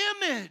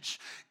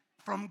image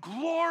from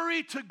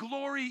glory to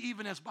glory,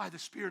 even as by the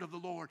Spirit of the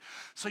Lord.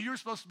 So you're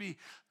supposed to be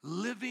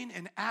living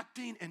and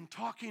acting and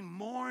talking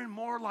more and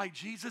more like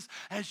Jesus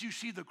as you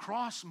see the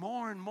cross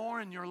more and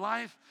more in your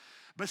life.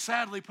 But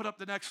sadly, put up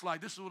the next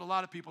slide. This is what a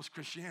lot of people's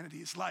Christianity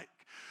is like.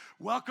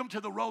 Welcome to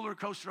the roller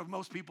coaster of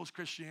most people's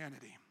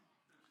Christianity.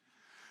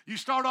 You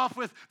start off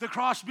with the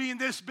cross being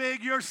this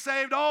big, you're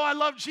saved. Oh, I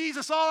love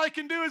Jesus. All I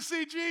can do is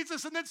see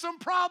Jesus. And then some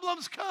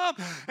problems come.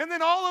 And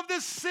then all of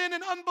this sin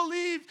and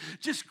unbelief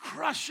just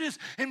crushes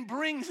and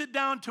brings it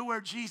down to where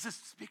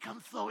Jesus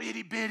becomes so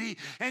itty bitty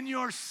and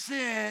your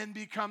sin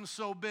becomes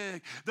so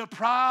big. The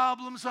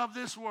problems of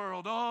this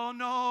world, oh,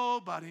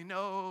 nobody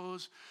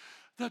knows.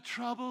 The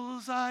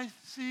troubles I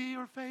see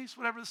or face,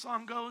 whatever the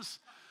song goes.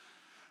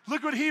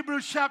 Look what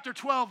Hebrews chapter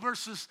 12,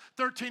 verses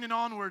 13 and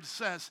onwards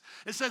says.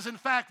 It says, in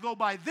fact, though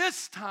by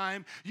this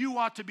time you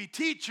ought to be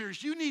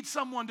teachers, you need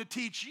someone to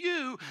teach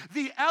you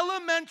the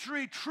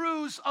elementary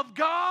truths of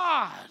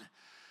God.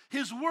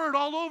 His word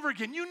all over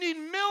again. You need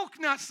milk,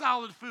 not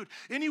solid food.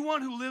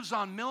 Anyone who lives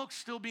on milk,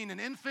 still being an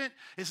infant,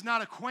 is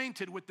not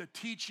acquainted with the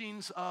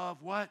teachings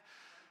of what?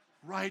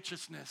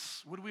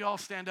 Righteousness. Would we all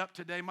stand up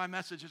today? My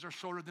messages are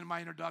shorter than my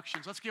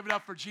introductions. Let's give it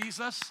up for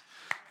Jesus.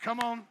 Come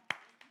on.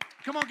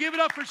 Come on, give it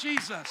up for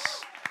Jesus.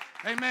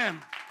 Amen.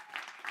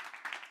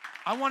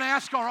 I want to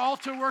ask our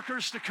altar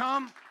workers to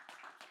come.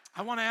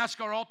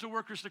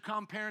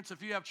 Parents,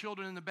 if you have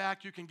children in the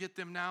back, you can get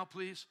them now,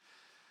 please.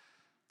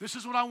 This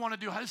is what I want to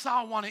do. This is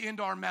how I want to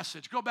end our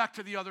message. Go back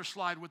to the other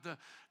slide with the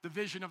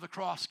vision of the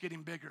cross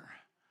getting bigger.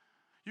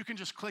 You can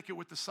just click it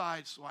with the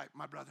side swipe,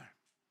 my brother.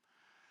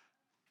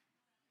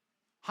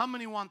 How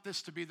many want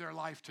this to be their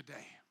life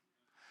today?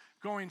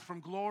 Going from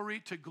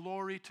glory to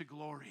glory to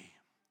glory.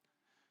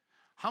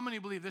 How many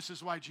believe this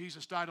is why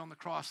Jesus died on the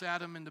cross?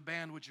 Adam and the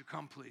band, would you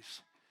come,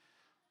 please?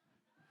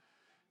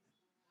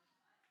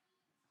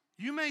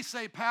 You may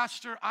say,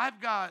 Pastor,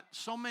 I've got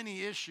so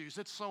many issues.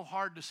 It's so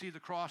hard to see the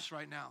cross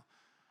right now.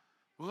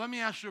 Well, let me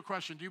ask you a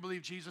question. Do you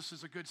believe Jesus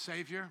is a good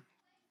Savior?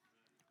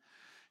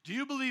 Do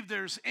you believe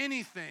there's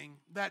anything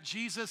that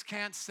Jesus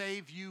can't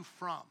save you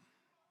from?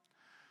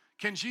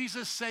 Can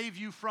Jesus save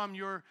you from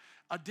your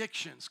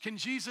addictions? Can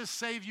Jesus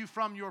save you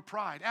from your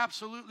pride?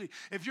 Absolutely.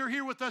 If you're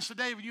here with us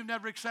today and you've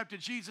never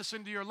accepted Jesus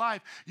into your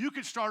life, you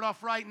could start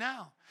off right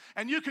now.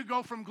 And you could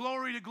go from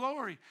glory to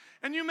glory.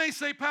 And you may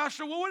say,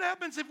 Pastor, well, what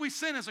happens if we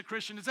sin as a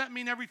Christian? Does that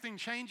mean everything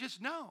changes?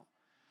 No.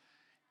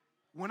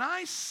 When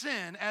I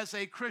sin as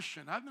a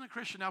Christian, I've been a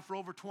Christian now for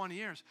over 20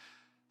 years,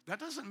 that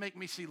doesn't make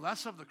me see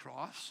less of the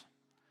cross.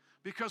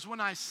 Because when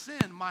I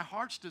sin, my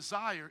heart's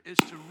desire is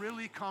to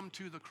really come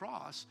to the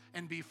cross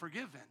and be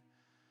forgiven.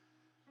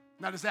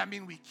 Now, does that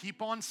mean we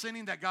keep on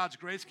sinning, that God's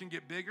grace can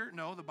get bigger?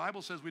 No, the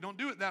Bible says we don't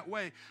do it that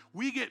way.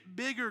 We get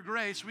bigger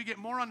grace. We get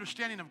more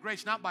understanding of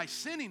grace, not by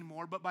sinning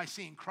more, but by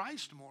seeing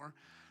Christ more.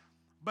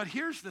 But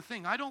here's the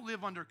thing. I don't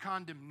live under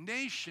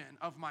condemnation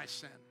of my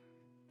sin.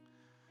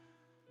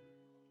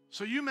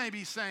 So you may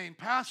be saying,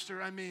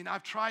 Pastor,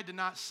 I've tried to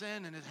not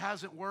sin and it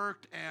hasn't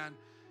worked and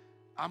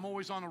I'm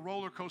always on a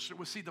roller coaster.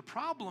 Well, see, the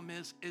problem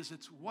is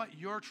it's what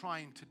you're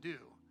trying to do.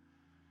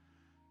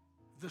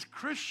 The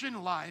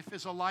Christian life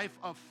is a life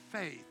of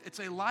faith. It's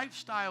a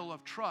lifestyle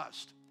of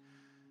trust.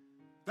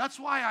 That's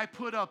why I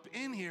put up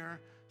in here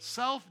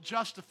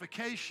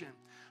self-justification.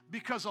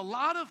 Because a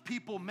lot of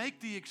people make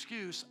the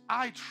excuse,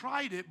 I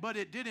tried it, but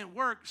it didn't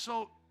work,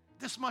 so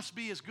this must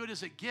be as good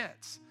as it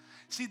gets.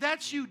 See,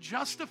 that's you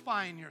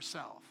justifying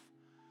yourself.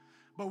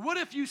 But what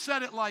if you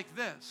said it like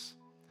this?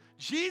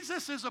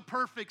 Jesus is a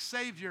perfect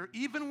Savior,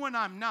 even when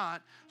I'm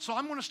not, so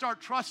I'm going to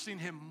start trusting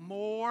Him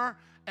more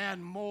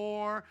and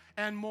more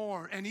and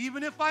more. And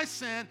even if I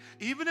sin,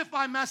 even if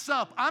I mess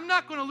up, I'm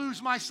not going to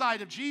lose my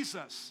sight of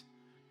Jesus.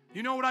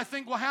 You know what I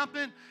think will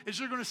happen? Is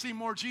you're going to see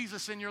more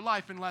Jesus in your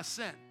life and less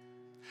sin.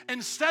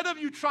 Instead of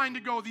you trying to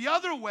go the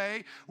other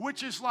way,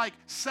 which is like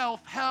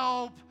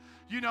self-help,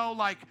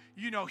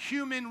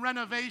 human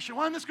renovation.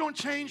 Well, I'm just going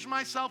to change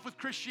myself with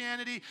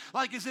Christianity,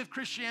 like as if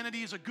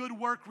Christianity is a good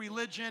work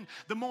religion.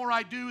 The more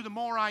I do, the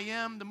more I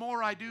am. The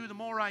more I do, the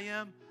more I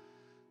am.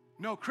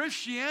 No,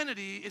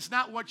 Christianity is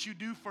not what you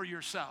do for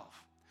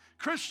yourself.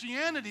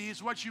 Christianity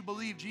is what you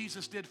believe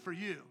Jesus did for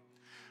you.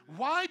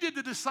 Why did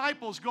the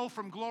disciples go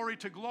from glory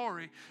to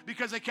glory?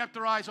 Because they kept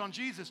their eyes on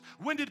Jesus.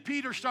 When did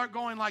Peter start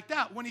going like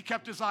that? When he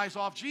kept his eyes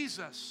off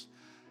Jesus.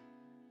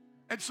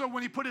 And so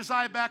when he put his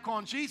eye back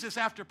on Jesus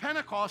after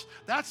Pentecost,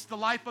 that's the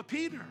life of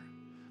Peter.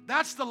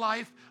 That's the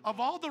life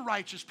of all the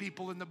righteous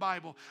people in the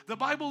Bible. The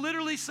Bible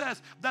literally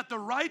says that the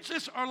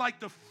righteous are like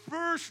the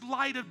first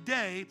light of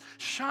day,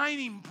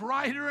 shining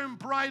brighter and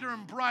brighter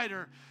and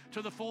brighter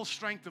to the full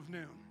strength of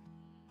noon.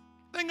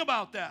 Think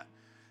about that.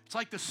 It's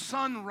like the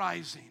sun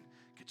rising.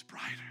 It gets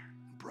brighter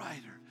and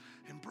brighter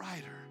and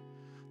brighter.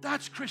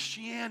 That's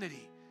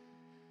Christianity.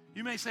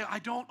 You may say, I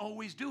don't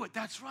always do it.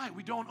 That's right,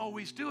 we don't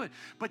always do it.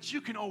 But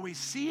you can always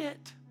see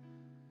it.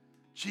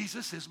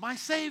 Jesus is my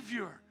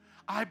Savior.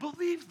 I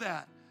believe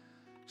that.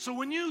 So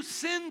when you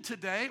sin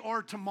today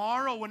or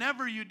tomorrow,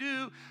 whenever you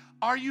do,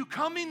 Are you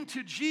coming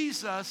to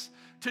Jesus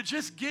to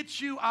just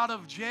get you out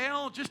of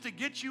jail, just to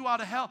get you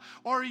out of hell?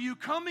 Or are you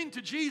coming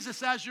to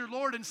Jesus as your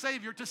Lord and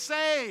Savior to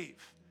save,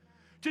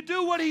 to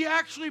do what He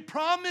actually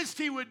promised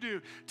He would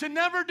do, to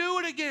never do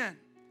it again?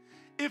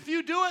 If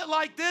you do it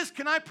like this,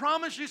 can I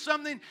promise you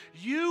something?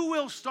 You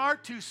will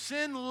start to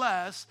sin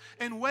less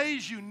in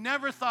ways you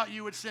never thought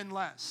you would sin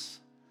less.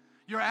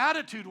 Your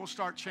attitude will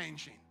start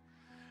changing.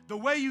 The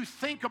way you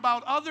think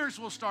about others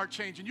will start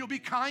changing. You'll be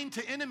kind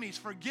to enemies,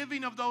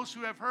 forgiving of those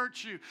who have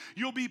hurt you.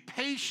 You'll be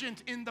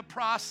patient in the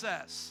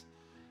process.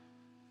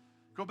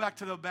 Go back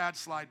to the bad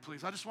slide,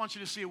 please. I just want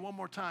you to see it one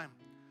more time.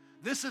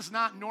 This is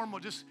not normal.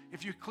 Just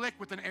if you click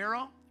with an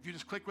arrow, if you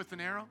just click with an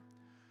arrow,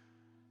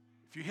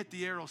 if you hit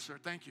the arrow, sir,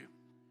 thank you.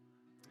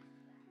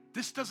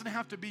 This doesn't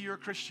have to be your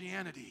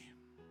Christianity.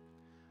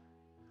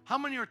 How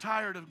many are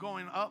tired of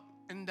going up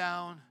and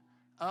down,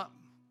 up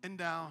and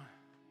down?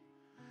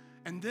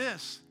 And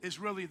this is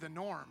really the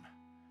norm.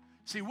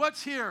 See,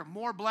 what's here?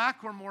 More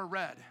black or more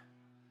red?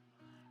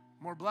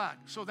 More black.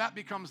 So that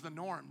becomes the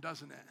norm,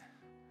 doesn't it?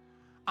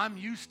 I'm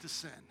used to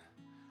sin.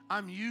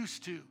 I'm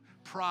used to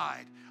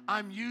pride.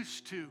 I'm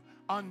used to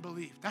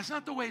unbelief. That's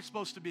not the way it's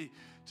supposed to be.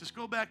 Just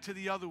go back to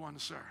the other one,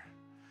 sir.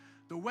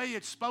 The way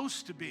it's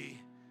supposed to be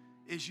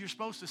is you're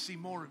supposed to see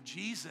more of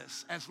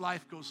Jesus as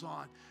life goes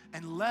on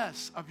and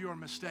less of your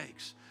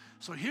mistakes.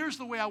 So here's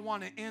the way I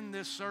want to end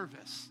this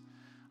service.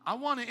 I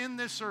want to end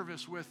this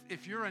service with,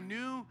 if you're a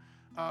new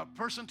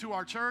person to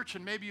our church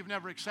and maybe you've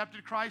never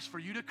accepted Christ, for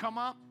you to come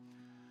up.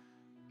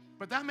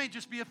 But that may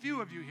just be a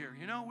few of you here.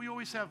 You know, we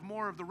always have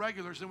more of the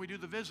regulars than we do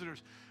the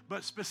visitors.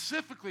 But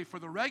specifically for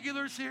the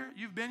regulars here,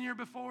 you've been here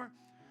before,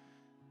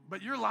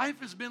 but your life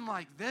has been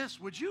like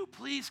this. Would you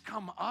please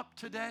come up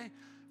today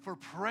for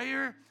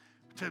prayer?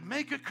 To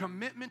make a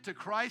commitment to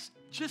Christ,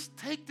 just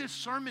take this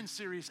sermon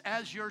series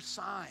as your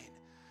sign.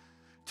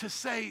 To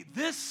say,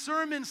 this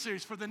sermon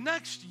series for the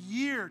next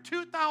year,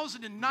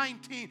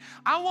 2019,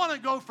 I want to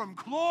go from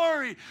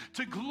glory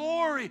to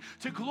glory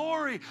to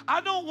glory.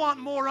 I don't want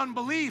more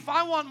unbelief.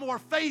 I want more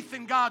faith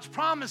in God's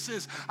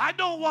promises. I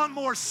don't want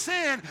more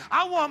sin.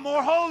 I want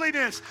more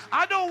holiness.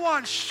 I don't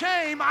want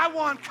shame. I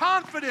want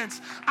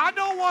confidence. I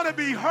don't want to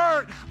be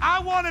hurt.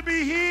 I want to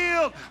be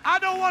healed. I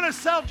don't want to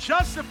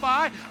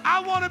self-justify.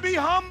 I want to be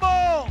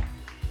humble.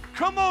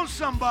 Come on,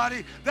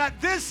 somebody,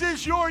 that this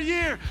is your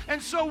year.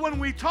 And so when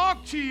we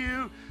talk to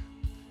you,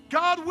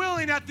 God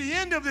willing, at the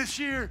end of this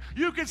year,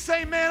 you can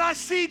say, man, I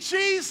see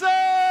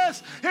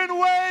Jesus in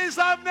ways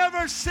I've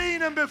never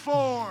seen Him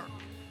before.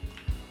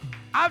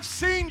 I've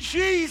seen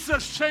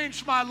Jesus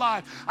change my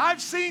life.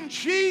 I've seen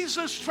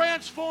Jesus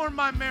transform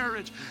my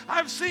marriage.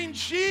 I've seen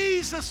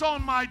Jesus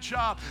on my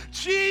job,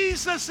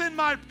 Jesus in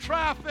my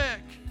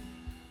traffic,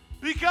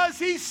 because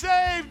He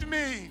saved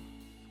me.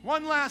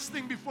 One last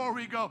thing before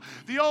we go.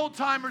 The old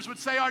timers would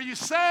say, are you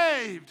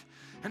saved?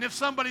 And if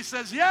somebody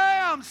says,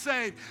 yeah, I'm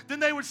saved,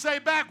 then they would say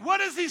back, what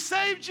has He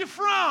saved you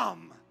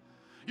from?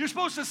 You're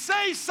supposed to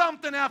say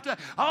something after,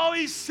 oh,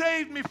 He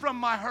saved me from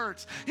my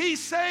hurts. He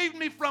saved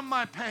me from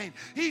my pain.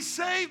 He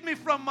saved me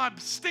from my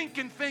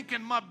stinking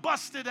thinking, my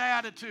busted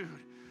attitude.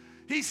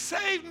 He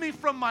saved me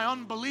from my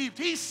unbelief.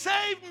 He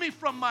saved me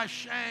from my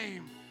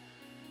shame.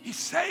 He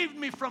saved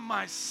me from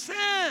my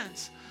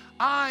sins.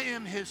 I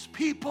am His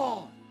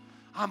people.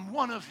 I'm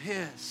one of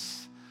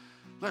His.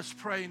 Let's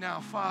pray now.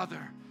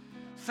 Father,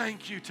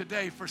 thank You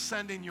today for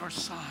sending Your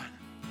Son.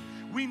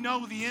 We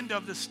know the end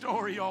of the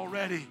story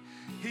already.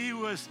 He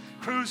was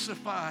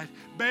crucified,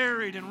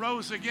 buried, and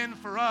rose again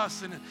for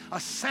us and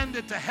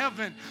ascended to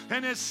heaven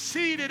and is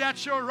seated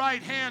at Your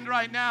right hand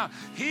right now.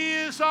 He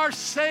is our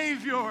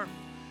Savior.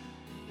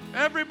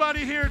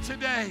 Everybody here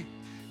today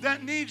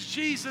that needs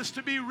Jesus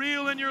to be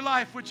real in your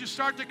life, would you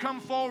start to come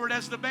forward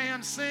as the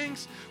band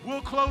sings?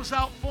 We'll close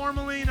out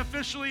formally and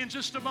officially in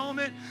just a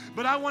moment,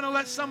 but I want to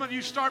let some of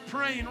you start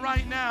praying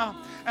right now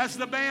as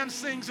the band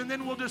sings, and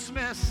then we'll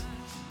dismiss.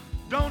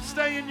 Don't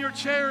stay in your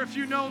chair if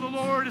you know the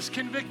Lord is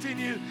convicting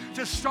you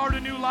to start a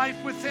new life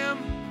with Him,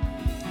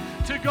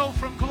 to go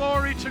from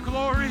glory to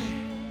glory.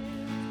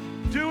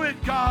 Do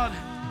it, God,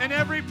 in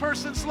every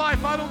person's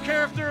life. I don't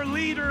care if they're a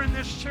leader in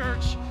this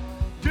church.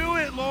 Do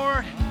it,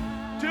 Lord.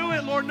 Do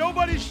it, Lord.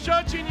 Nobody's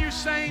judging you,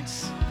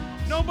 saints.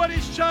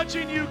 Nobody's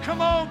judging you.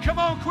 Come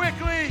on,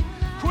 quickly.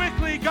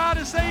 Quickly. God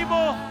is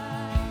able.